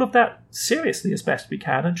take all of that seriously as best we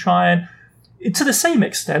can and try and, to the same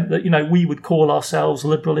extent that, we would call ourselves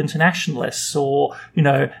liberal internationalists or,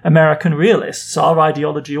 American realists. Our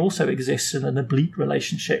ideology also exists in an oblique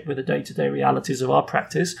relationship with the day-to-day realities of our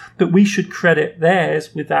practice, but we should credit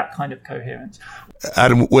theirs with that kind of coherence.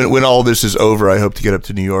 Adam, when all this is over, I hope to get up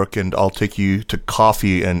to New York and I'll take you to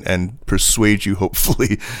coffee and persuade you,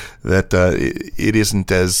 hopefully, that it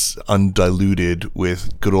isn't as undiluted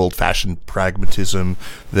with good old-fashioned pragmatism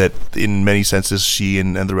that in many senses Xi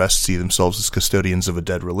and the rest see themselves as custodians of a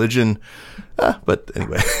dead religion. But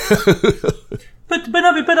anyway. But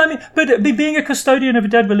being a custodian of a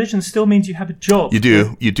dead religion still means you have a job. You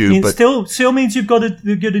do. But still means you've got to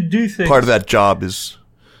do things. Part of that job is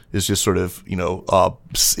just sort of,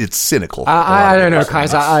 it's cynical. I don't know,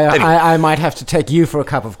 Kaiser. I might have to take you for a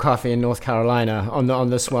cup of coffee in North Carolina on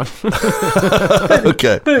this one.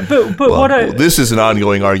 Okay. But this is an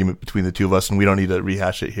ongoing argument between the two of us, and we don't need to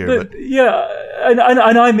rehash it here. But yeah, and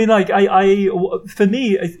I mean, like, for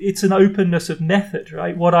me, it's an openness of method,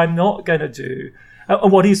 right? What I'm not going to do,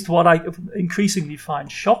 what I increasingly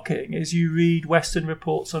find shocking is you read Western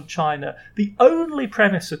reports on China, the only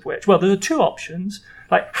premise of which, there are two options.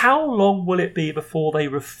 Like, how long will it be before they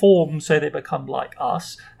reform so they become like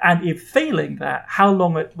us? And if failing that, how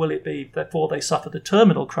long will it be before they suffer the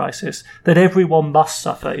terminal crisis that everyone must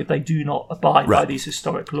suffer if they do not abide by these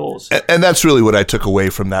historic laws? And that's really what I took away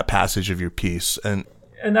from that passage of your piece. And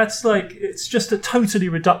that's like, it's just a totally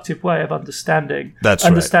reductive way of understanding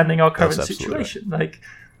our current situation. Right.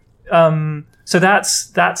 Like, so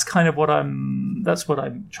that's kind of what I'm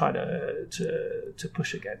trying to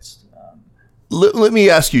push against. Let me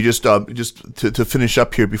ask you just to finish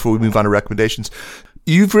up here before we move on to recommendations.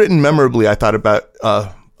 You've written memorably, I thought, about,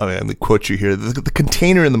 let me quote you here, the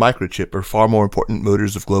container and the microchip are far more important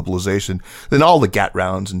motors of globalization than all the GATT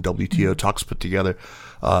rounds and WTO talks put together.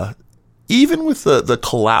 Even with the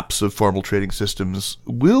collapse of formal trading systems,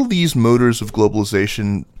 will these motors of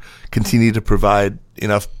globalization continue to provide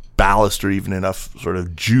enough ballast or even enough sort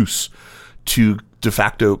of juice to de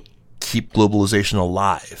facto keep globalization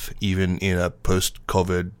alive, even in a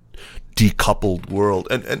post-COVID decoupled world?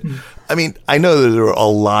 And I mean, I know that there are a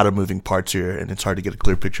lot of moving parts here, and it's hard to get a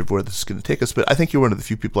clear picture of where this is going to take us, but I think you're one of the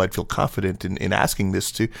few people I'd feel confident in asking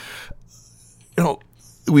this to.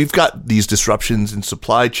 We've got these disruptions in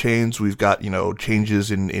supply chains. We've got, changes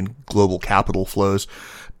in global capital flows.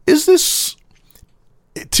 To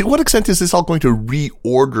what extent is this all going to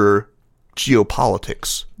reorder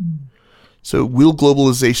geopolitics? So will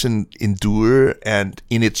globalization endure, and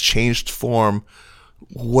in its changed form,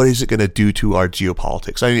 what is it going to do to our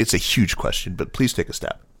geopolitics? I mean, it's a huge question, but please take a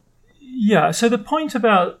step. Yeah, so the point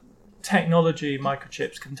about technology,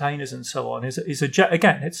 microchips, containers, and so on is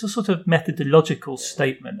again, it's a sort of methodological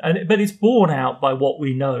statement, but it's borne out by what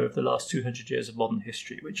we know of the last 200 years of modern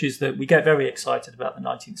history, which is that we get very excited about the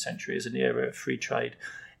 19th century as an era of free trade.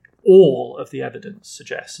 All of the evidence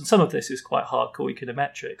suggests, and some of this is quite hardcore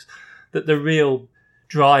econometrics, that the real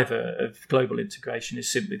driver of global integration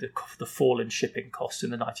is simply the fall in shipping costs in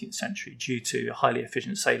the 19th century due to highly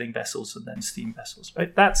efficient sailing vessels and then steam vessels.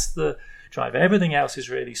 Right? That's the driver. Everything else is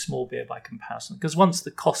really small beer by comparison, because once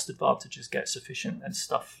the cost advantages get sufficient, then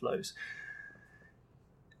stuff flows.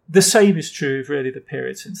 The same is true of really the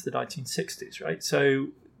period since the 1960s, right? So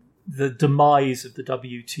the demise of the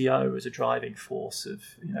WTO as a driving force of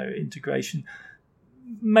integration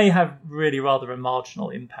may have really rather a marginal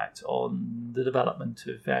impact on the development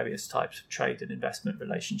of various types of trade and investment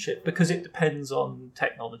relationship, because it depends on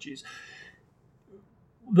technologies.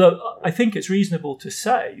 I think it's reasonable to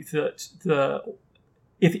say that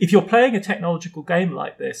if you're playing a technological game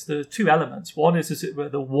like this, there are two elements. One is, as it were,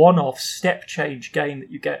 the one-off step change gain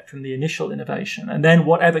that you get from the initial innovation, and then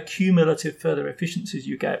whatever cumulative further efficiencies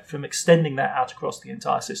you get from extending that out across the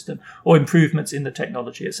entire system, or improvements in the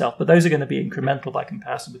technology itself. But those are going to be incremental by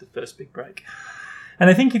comparison with the first big break. And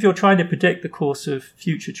I think if you're trying to predict the course of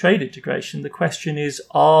future trade integration, the question is,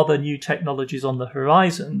 are there new technologies on the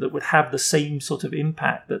horizon that would have the same sort of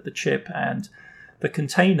impact that the chip and the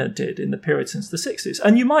container did in the period since the 60s?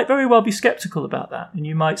 And you might very well be skeptical about that. And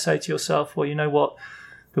you might say to yourself, well, you know what?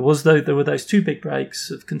 There were those two big breaks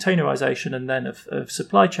of containerization and then of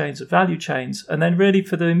supply chains, of value chains. And then really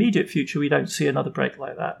for the immediate future, we don't see another break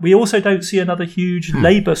like that. We also don't see another huge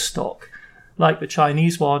labor stock like the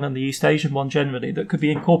Chinese one and the East Asian one generally, that could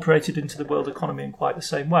be incorporated into the world economy in quite the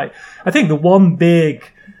same way. I think the one big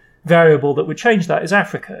variable that would change that is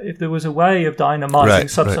Africa. If there was a way of dynamizing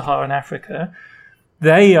sub-Saharan Africa,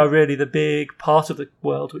 they are really the big part of the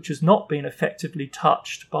world which has not been effectively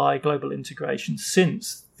touched by global integration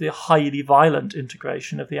since the highly violent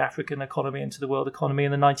integration of the African economy into the world economy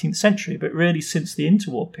in the 19th century. But really since the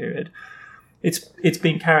interwar period, it's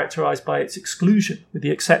been characterized by its exclusion, with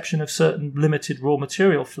the exception of certain limited raw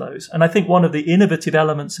material flows. And I think one of the innovative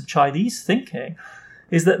elements of Chinese thinking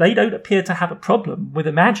is that they don't appear to have a problem with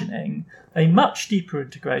imagining a much deeper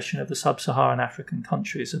integration of the sub-Saharan African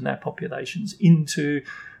countries and their populations into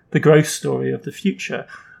the growth story of the future.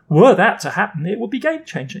 Were that to happen, it would be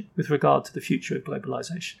game-changing with regard to the future of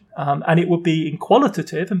globalization. And it would be, in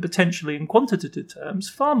qualitative and potentially in quantitative terms,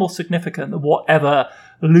 far more significant than whatever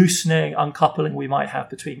loosening, uncoupling we might have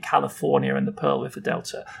between California and the Pearl River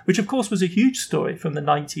Delta, which of course was a huge story from the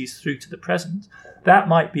 90s through to the present. That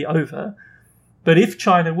might be over. But if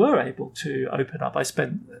China were able to open up, I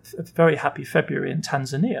spent a very happy February in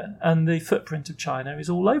Tanzania, and the footprint of China is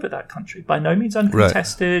all over that country. By no means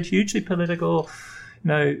uncontested, hugely political,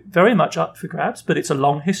 very much up for grabs, but it's a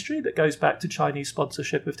long history that goes back to Chinese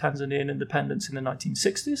sponsorship of Tanzanian independence in the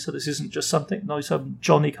 1960s. So this isn't just some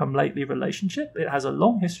Johnny-come-lately relationship. It has a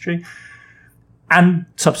long history. And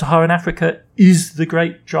sub-Saharan Africa is the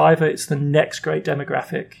great driver. It's the next great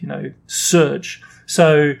demographic, surge.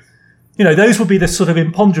 So, those would be the sort of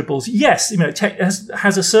imponderables. Yes,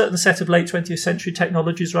 has a certain set of late 20th century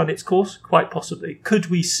technologies run its course? Quite possibly. Could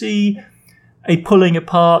we see a pulling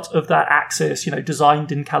apart of that axis,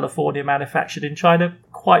 designed in California, manufactured in China?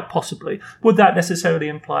 Quite possibly. Would that necessarily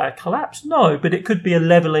imply a collapse? No, but it could be a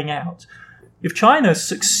leveling out. If China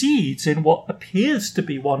succeeds in what appears to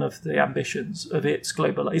be one of the ambitions of its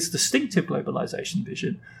distinctive globalization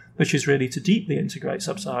vision, which is really to deeply integrate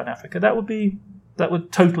sub-Saharan Africa, that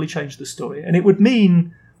would totally change the story. And it would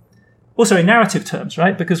mean, also in narrative terms,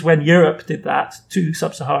 right? Because when Europe did that to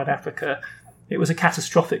sub-Saharan Africa, it was a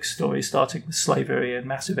catastrophic story starting with slavery and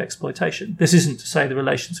massive exploitation. This isn't to say the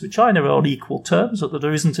relations with China are on equal terms or that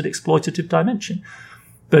there isn't an exploitative dimension,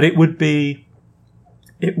 but it would be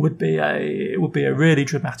a really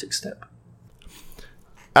dramatic step.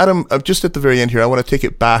 Adam, just at the very end here, I want to take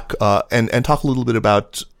it back and talk a little bit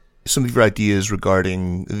about some of your ideas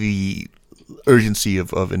regarding the urgency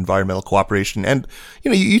of environmental cooperation. And,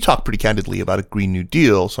 you talk pretty candidly about a Green New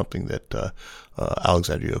Deal, something that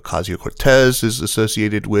Alexandria Ocasio-Cortez is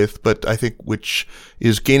associated with, but I think which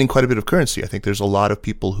is gaining quite a bit of currency. I think there's a lot of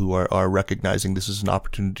people who are recognizing this is an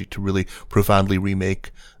opportunity to really profoundly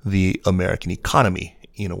remake the American economy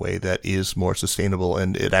in a way that is more sustainable,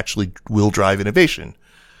 and it actually will drive innovation.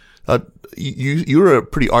 You're a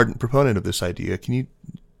pretty ardent proponent of this idea. Can you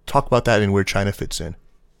talk about that and where China fits in?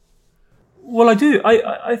 Well, I do.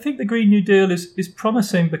 I think the Green New Deal is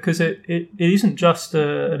promising because it isn't just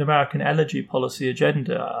an American energy policy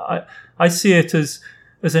agenda. I see it as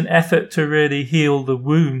an effort to really heal the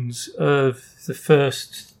wounds of the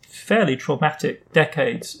first fairly traumatic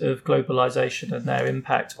decades of globalization and their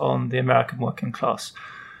impact on the American working class,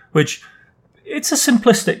 which it's a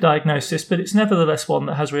simplistic diagnosis, but it's nevertheless one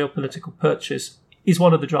that has real political purchase, is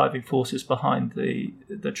one of the driving forces behind the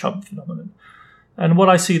Trump phenomenon. And what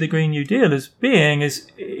I see the Green New Deal as being is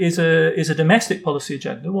a domestic policy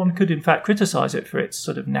agenda. One could, in fact, criticize it for its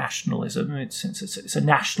sort of nationalism. It's a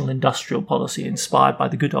national industrial policy inspired by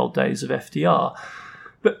the good old days of FDR.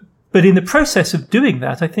 But in the process of doing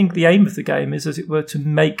that, I think the aim of the game is, as it were, to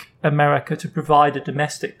make America, to provide a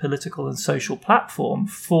domestic political and social platform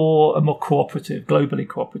for a more cooperative, globally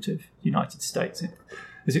cooperative United States.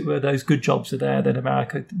 As it were, those good jobs are there, then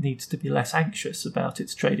America needs to be less anxious about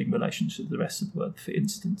its trading relations with the rest of the world, for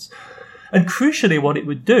instance. And crucially, what it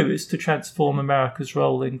would do is to transform America's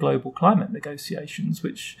role in global climate negotiations,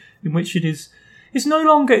 in which it is no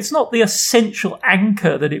longer, it's not the essential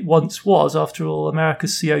anchor that it once was. After all,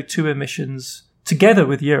 America's CO2 emissions, together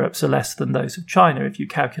with Europe's, are less than those of China if you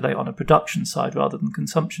calculate on a production side rather than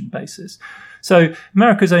consumption basis. So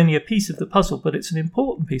America's only a piece of the puzzle, but it's an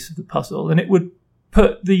important piece of the puzzle, and it would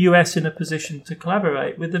put the US in a position to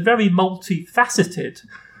collaborate with the very multifaceted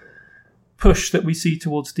push that we see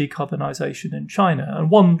towards decarbonisation in China. And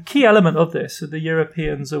one key element of this, and the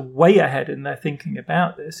Europeans are way ahead in their thinking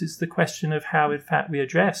about this, is the question of how, in fact, we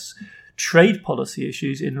address trade policy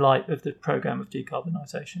issues in light of the programme of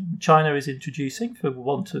decarbonisation. China is introducing, for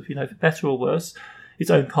want of, for better or worse, its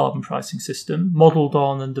own carbon pricing system, modelled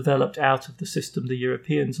on and developed out of the system the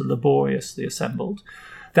Europeans are laboriously assembled.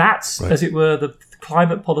 That's, as it were, the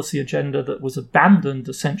climate policy agenda that was abandoned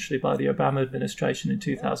essentially by the Obama administration in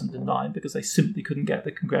 2009 because they simply couldn't get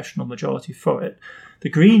the congressional majority for it. The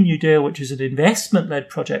Green New Deal, which is an investment-led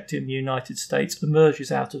project in the United States,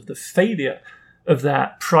 emerges out of the failure of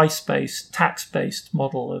that price-based, tax-based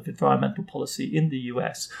model of environmental policy in the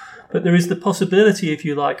US. But there is the possibility, if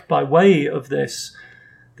you like, by way of this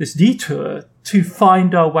detour, to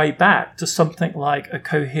find our way back to something like a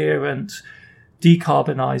coherent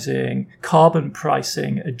decarbonising, carbon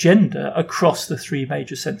pricing agenda across the three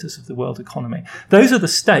major centres of the world economy. Those are the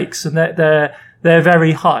stakes, and they're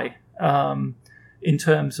very high in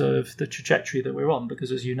terms of the trajectory that we're on,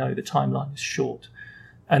 because, as you know, the timeline is short.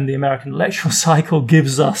 And the American electoral cycle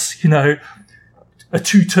gives us, a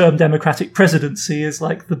 2-term Democratic presidency is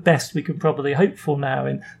like the best we can probably hope for now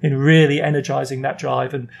in really energising that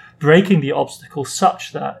drive and breaking the obstacles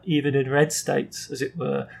such that even in red states, as it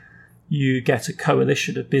were, you get a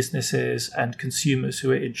coalition of businesses and consumers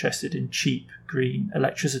who are interested in cheap green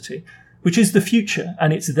electricity, which is the future.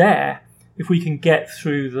 And it's there if we can get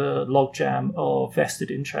through the logjam of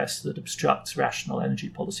vested interests that obstructs rational energy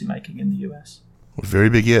policy making in the US. Very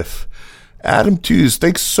big if. Adam Tooze,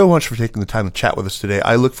 thanks so much for taking the time to chat with us today.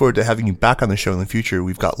 I look forward to having you back on the show in the future.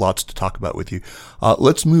 We've got lots to talk about with you.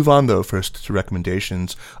 Let's move on, though, first to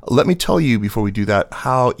recommendations. Let me tell you, before we do that,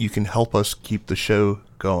 how you can help us keep the show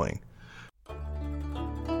going.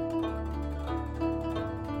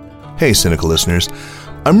 Hey, Cynical listeners.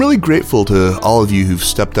 I'm really grateful to all of you who've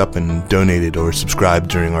stepped up and donated or subscribed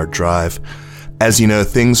during our drive. As you know,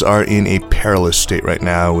 things are in a perilous state right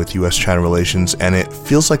now with U.S.-China relations, and it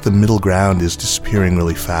feels like the middle ground is disappearing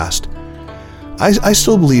really fast. I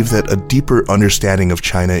still believe that a deeper understanding of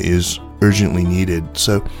China is urgently needed,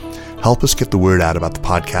 so help us get the word out about the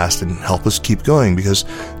podcast and help us keep going, because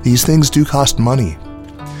these things do cost money.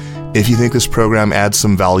 If you think this program adds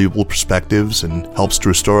some valuable perspectives and helps to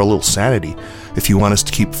restore a little sanity, if you want us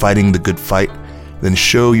to keep fighting the good fight, then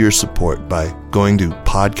show your support by going to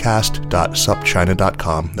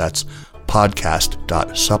podcast.supchina.com. That's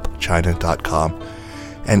podcast.supchina.com,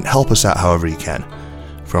 and help us out however you can.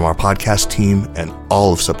 From our podcast team and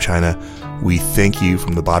all of SupChina, we thank you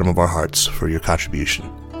from the bottom of our hearts for your contribution.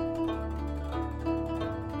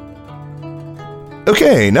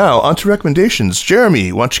 Okay, now on to recommendations.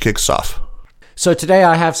 Jeremy, why don't you kick us off? So today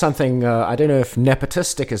I have something, I don't know if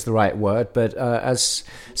nepotistic is the right word, but as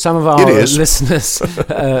some of our listeners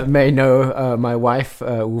may know, my wife,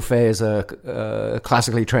 Wu Fei, is a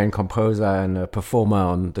classically trained composer and a performer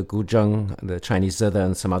on the guzheng, the Chinese zither,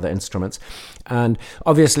 and some other instruments. And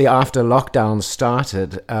obviously after lockdown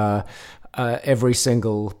started, every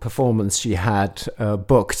single performance she had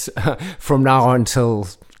booked from now until,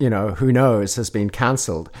 who knows, has been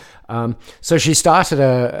cancelled. So she started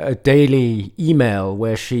a daily email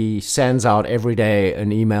where she sends out every day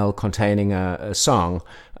an email containing a song,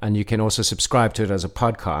 and you can also subscribe to it as a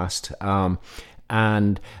podcast.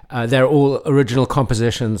 And they're all original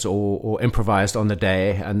compositions or improvised on the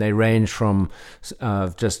day, and they range from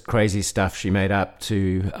just crazy stuff she made up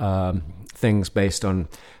to things based on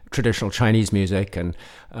traditional Chinese music, and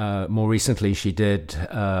more recently she did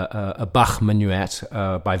a Bach minuet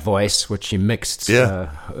by voice, which she mixed, several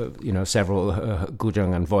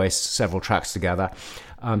guzheng and voice, several tracks together.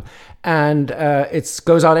 And it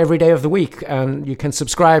goes out every day of the week, and you can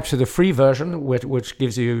subscribe to the free version, which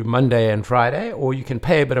gives you Monday and Friday, or you can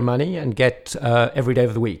pay a bit of money and get every day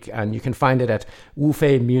of the week. And you can find it at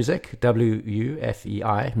Wufei Music,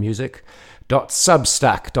 WUFEI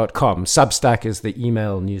music.substack.com. Substack is the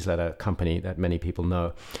email newsletter company that many people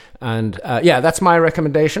know. And that's my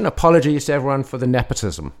recommendation. Apologies to everyone for the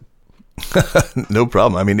nepotism. No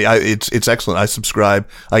problem. I mean, it's excellent. I subscribe.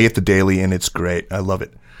 I get the daily, and it's great. I love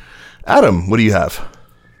it. Adam, what do you have?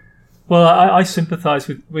 Well, I sympathise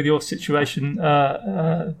with your situation.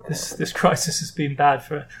 This crisis has been bad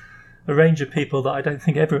for a range of people that I don't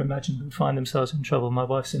think ever imagined would find themselves in trouble. My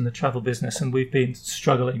wife's in the travel business, and we've been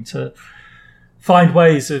struggling to find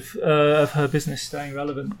ways of her business staying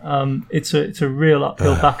relevant. It's a real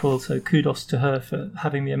uphill battle, so kudos to her for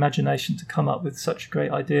having the imagination to come up with such a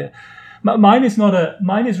great idea. Mine is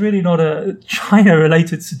really not a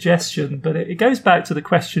China-related suggestion, but it goes back to the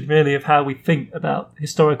question really of how we think about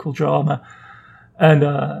historical drama, and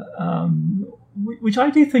which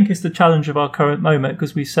I do think is the challenge of our current moment,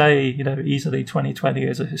 because we say, easily 2020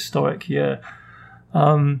 is a historic year.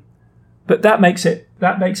 But that makes it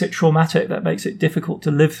traumatic. That makes it difficult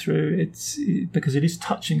to live through. It's because it is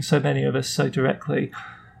touching so many of us so directly,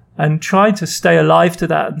 and trying to stay alive to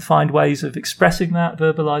that and find ways of expressing that,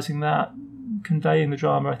 verbalizing that, conveying the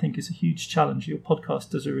drama, I think is a huge challenge. Your podcast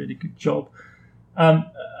does a really good job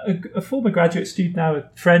A former graduate student, now a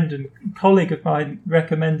friend and colleague of mine,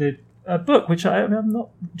 recommended a book, which I'm not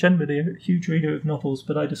generally a huge reader of novels,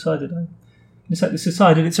 but I decided I set this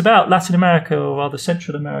aside. And it's about Latin America, or rather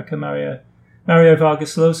Central America, Mario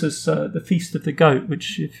Vargas Llosa's The Feast of the Goat,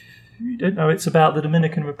 which, if you don't know, it's about the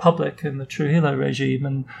Dominican Republic and the Trujillo regime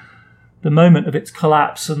and the moment of its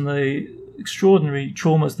collapse and the extraordinary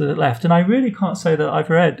traumas that it left. And I really can't say that I've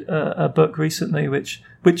read a book recently which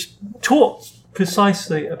taught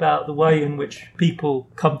precisely about the way in which people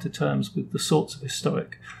come to terms with the sorts of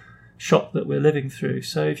historic shock that we're living through.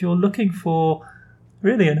 So if you're looking for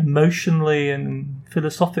really an emotionally and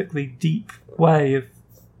philosophically deep way of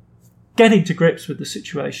getting to grips with the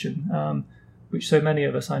situation, which so many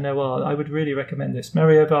of us I know are, I would really recommend this.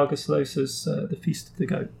 Mario Vargas Llosa's The Feast of the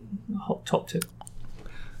Goat, hot top tip.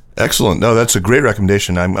 Excellent. No, that's a great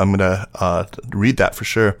recommendation. I'm going to read that for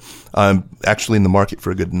sure. I'm actually in the market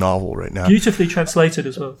for a good novel right now. Beautifully translated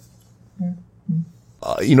as well.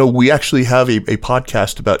 We actually have a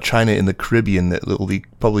podcast about China in the Caribbean that will be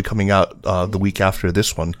probably coming out the week after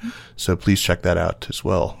this one. So please check that out as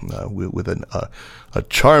well, with a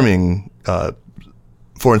charming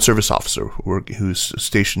Foreign Service officer who's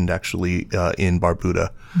stationed actually in Barbuda.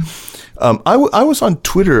 I was on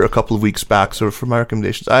Twitter a couple of weeks back, so for my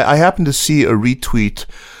recommendations, I happened to see a retweet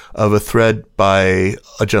of a thread by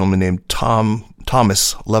a gentleman named Thomas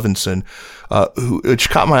Levinson,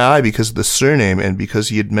 which caught my eye because of the surname and because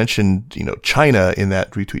he had mentioned, China in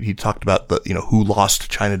that retweet. He talked about the, who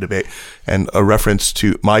lost China debate, and a reference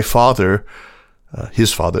to my father,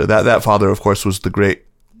 his father. That father, of course, was the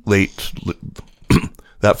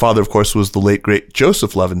late great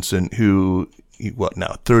Joseph Levinson, who,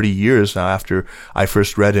 30 years now after I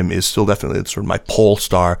first read him, is still definitely sort of my pole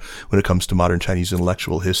star when it comes to modern Chinese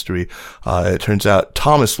intellectual history. It turns out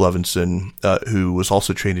Thomas Levinson, who was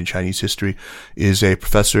also trained in Chinese history, is a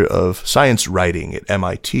professor of science writing at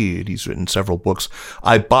MIT, and he's written several books.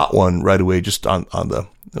 I bought one right away just on the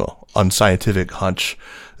unscientific hunch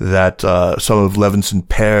that some of Levinson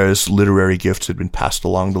Pear's literary gifts had been passed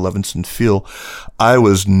along to Levinson Phil. I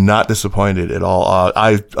was not disappointed at all.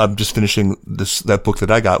 I'm just finishing that book that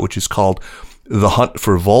I got, which is called The Hunt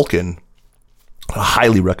for Vulcan. I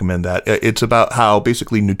highly recommend that. It's about how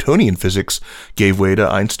basically Newtonian physics gave way to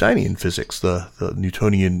Einsteinian physics. The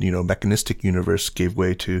Newtonian, mechanistic universe gave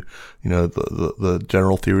way to, the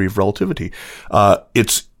general theory of relativity.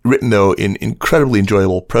 It's written, though, in incredibly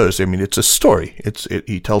enjoyable prose. I mean, it's a story.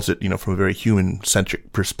 He tells it, from a very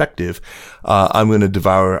human-centric perspective. I'm going to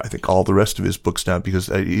devour, I think, all the rest of his books now because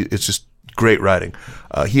it's just great writing.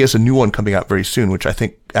 He has a new one coming out very soon, which I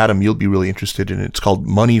think, Adam, you'll be really interested in. It's called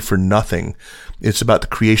Money for Nothing. It's about the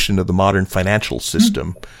creation of the modern financial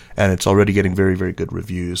system, and it's already getting very, very good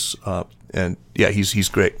reviews. And yeah, he's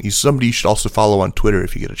great. He's somebody you should also follow on Twitter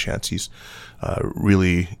if you get a chance. He's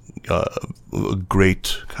really a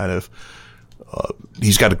great kind of.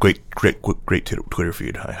 He's got a great Twitter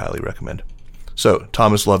feed. I highly recommend. So,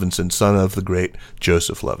 Thomas Levinson, son of the great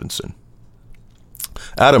Joseph Levinson.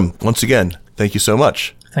 Adam, once again, thank you so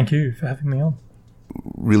much. Thank you for having me on.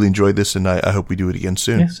 Really enjoyed this, and I hope we do it again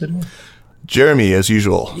soon. Yes, certainly. Jeremy, as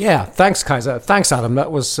usual. Yeah, thanks, Kaiser. Thanks, Adam.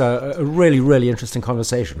 That was a really, really interesting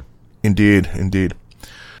conversation. Indeed.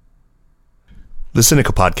 The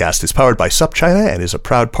Sinica Podcast is powered by SupChina and is a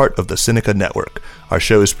proud part of the Sinica Network. Our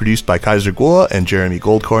show is produced by Kaiser Kuo and Jeremy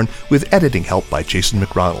Goldkorn, with editing help by Jason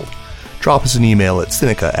McRonald. Drop us an email at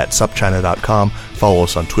sinica@supchina.com, follow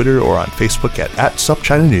us on Twitter or on Facebook at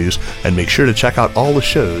SupChinaNews, and make sure to check out all the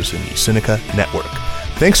shows in the Sinica Network.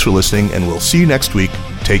 Thanks for listening, and we'll see you next week.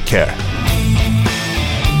 Take care.